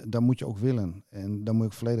 En daar moet je ook willen. En daar moet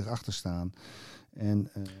ik volledig achter staan.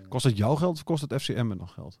 Kost het jouw geld of kost het FC Emmen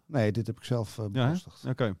nog geld? Nee, dit heb ik zelf bekostigd. Ja,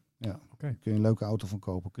 Oké. Ja. Kun je een leuke auto van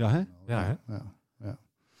kopen. Ja, hè? Ja.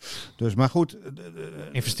 Dus, maar goed.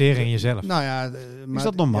 Investeren in jezelf. Nou ja. Is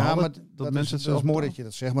dat normaal? Ja, maar dat mensen het zelf is mooi dat je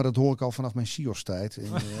dat zegt, maar dat hoor ik al vanaf mijn CIO's-tijd.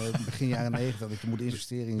 In begin jaren 90 dat je moet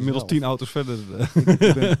investeren in inmiddels 10 auto's verder.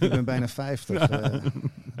 Ik ben bijna 50.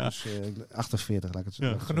 Dus 48, laat ik het zo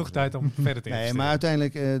zeggen. Genoeg tijd om verder te investeren. Nee, maar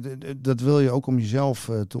uiteindelijk, dat wil je ook om jezelf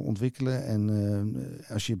te ontwikkelen. En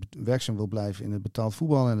als je werkzaam wil blijven in het betaald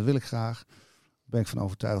voetbal, en dat wil ik graag, ben ik van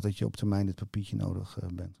overtuigd dat je op termijn dit papiertje nodig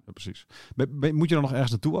bent. Ja, precies. Moet je dan nog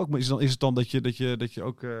ergens naartoe ook? Maar is het dan dat je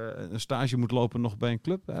ook een stage moet lopen nog bij een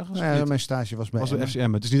club ergens? Nou ja, mijn stage was bij FC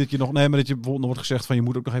Emmen. Het is niet dat je nog... Nee, maar dat je bijvoorbeeld nog wordt gezegd van je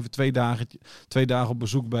moet ook nog even 2 dagen op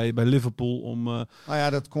bezoek bij Liverpool om... Nou ja,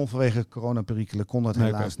 dat kon vanwege coronaperikelen, kon dat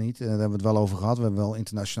helaas niet. Daar hebben we het wel over gehad. We hebben wel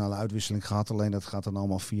internationale uitwisseling gehad. Alleen dat gaat dan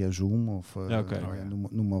allemaal via Zoom of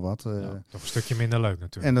noem maar wat. Toch een stukje minder leuk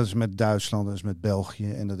natuurlijk. En dat is met Duitsland, dat is met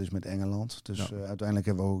België en dat is met Engeland. Dus uiteindelijk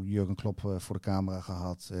hebben we ook Jurgen Klopp voor de camera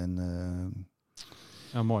gehad. En,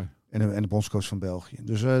 mooi. En de bondscoach van België.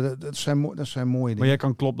 Dus dat zijn mooie dingen. Maar jij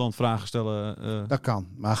kan Klopp dan vragen stellen? Dat kan.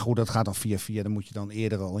 Maar goed, dat gaat dan via. Dan moet je dan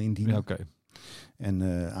eerder al indienen. Ja, oké. En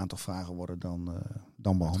een aantal vragen worden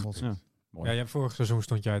dan behandeld. Ja, mooi. Ja, vorig seizoen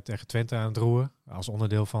stond jij tegen Twente aan het roeren. Als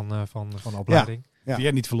onderdeel van de opleiding. Ja.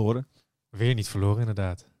 Weer niet verloren. Weer niet verloren,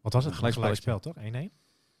 inderdaad. Wat was het? Gelijkspel, toch? 1-1?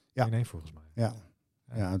 Ja. 1-1 volgens mij.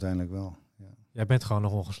 Ja, uiteindelijk wel. Ja. Jij bent gewoon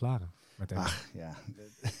nog ongeslagen. Met Ach, ja.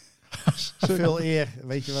 Veel eer.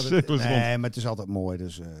 Weet je wat het is? Nee, maar het is altijd mooi.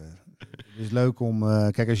 Dus het is leuk om...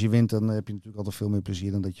 kijk, als je wint, dan heb je natuurlijk altijd veel meer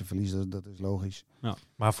plezier dan dat je verliest. Dat is logisch. Ja.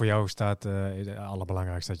 Maar voor jou staat het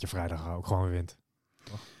allerbelangrijkste dat je vrijdag ook gewoon weer wint.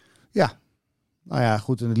 Toch? Ja. Nou ja,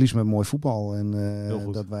 goed. En het liefst met mooi voetbal. En heel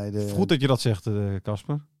goed. Dat wij Goed dat je dat zegt,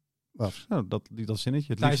 Casper. Wat? Nou, dat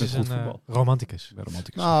zinnetje. Het Thijs liefst is met goed voetbal. romanticus.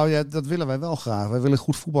 Nou ja, dat willen wij wel graag. Wij willen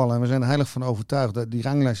goed voetballen en we zijn er heilig van overtuigd. Die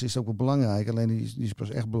ranglijst is ook wel belangrijk. Alleen die is pas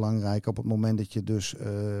echt belangrijk op het moment dat je dus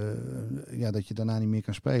dat je daarna niet meer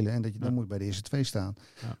kan spelen. En dat je dan moet je bij de eerste 2 staan.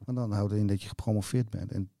 Ja. Want dan houdt het in dat je gepromoveerd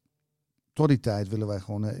bent. En tot die tijd willen wij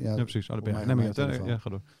gewoon... ja, precies. Ga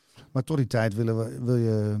door. Maar tot die tijd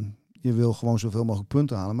je wil gewoon zoveel mogelijk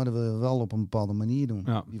punten halen, maar dat wil je wel op een bepaalde manier doen.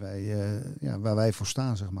 Ja. Waar wij voor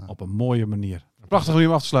staan, zeg maar. Op een mooie manier. Prachtig om je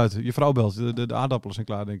hem af te sluiten. Je vrouw belt. De aardappelen zijn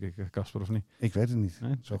klaar, denk ik, Casper, of niet? Ik weet het niet.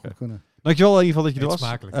 Nee? Zou goed kunnen. Dankjewel in ieder geval dat je er was.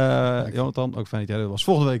 Smakelijk. Jonathan, ook fijn dat jij er was.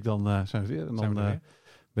 Volgende week dan zijn we weer. En dan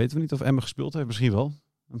weten we niet of Emmen gespeeld heeft. Misschien wel.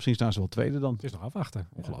 Misschien staan ze wel tweede dan. Het is nog afwachten.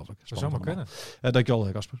 Ongelooflijk. Ja, zou maar kunnen.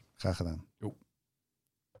 Dankjewel, Casper. Graag gedaan. Jo.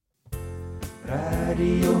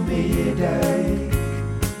 Radio Meerdijk.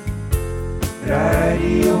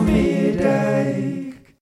 Radio Meerdijk.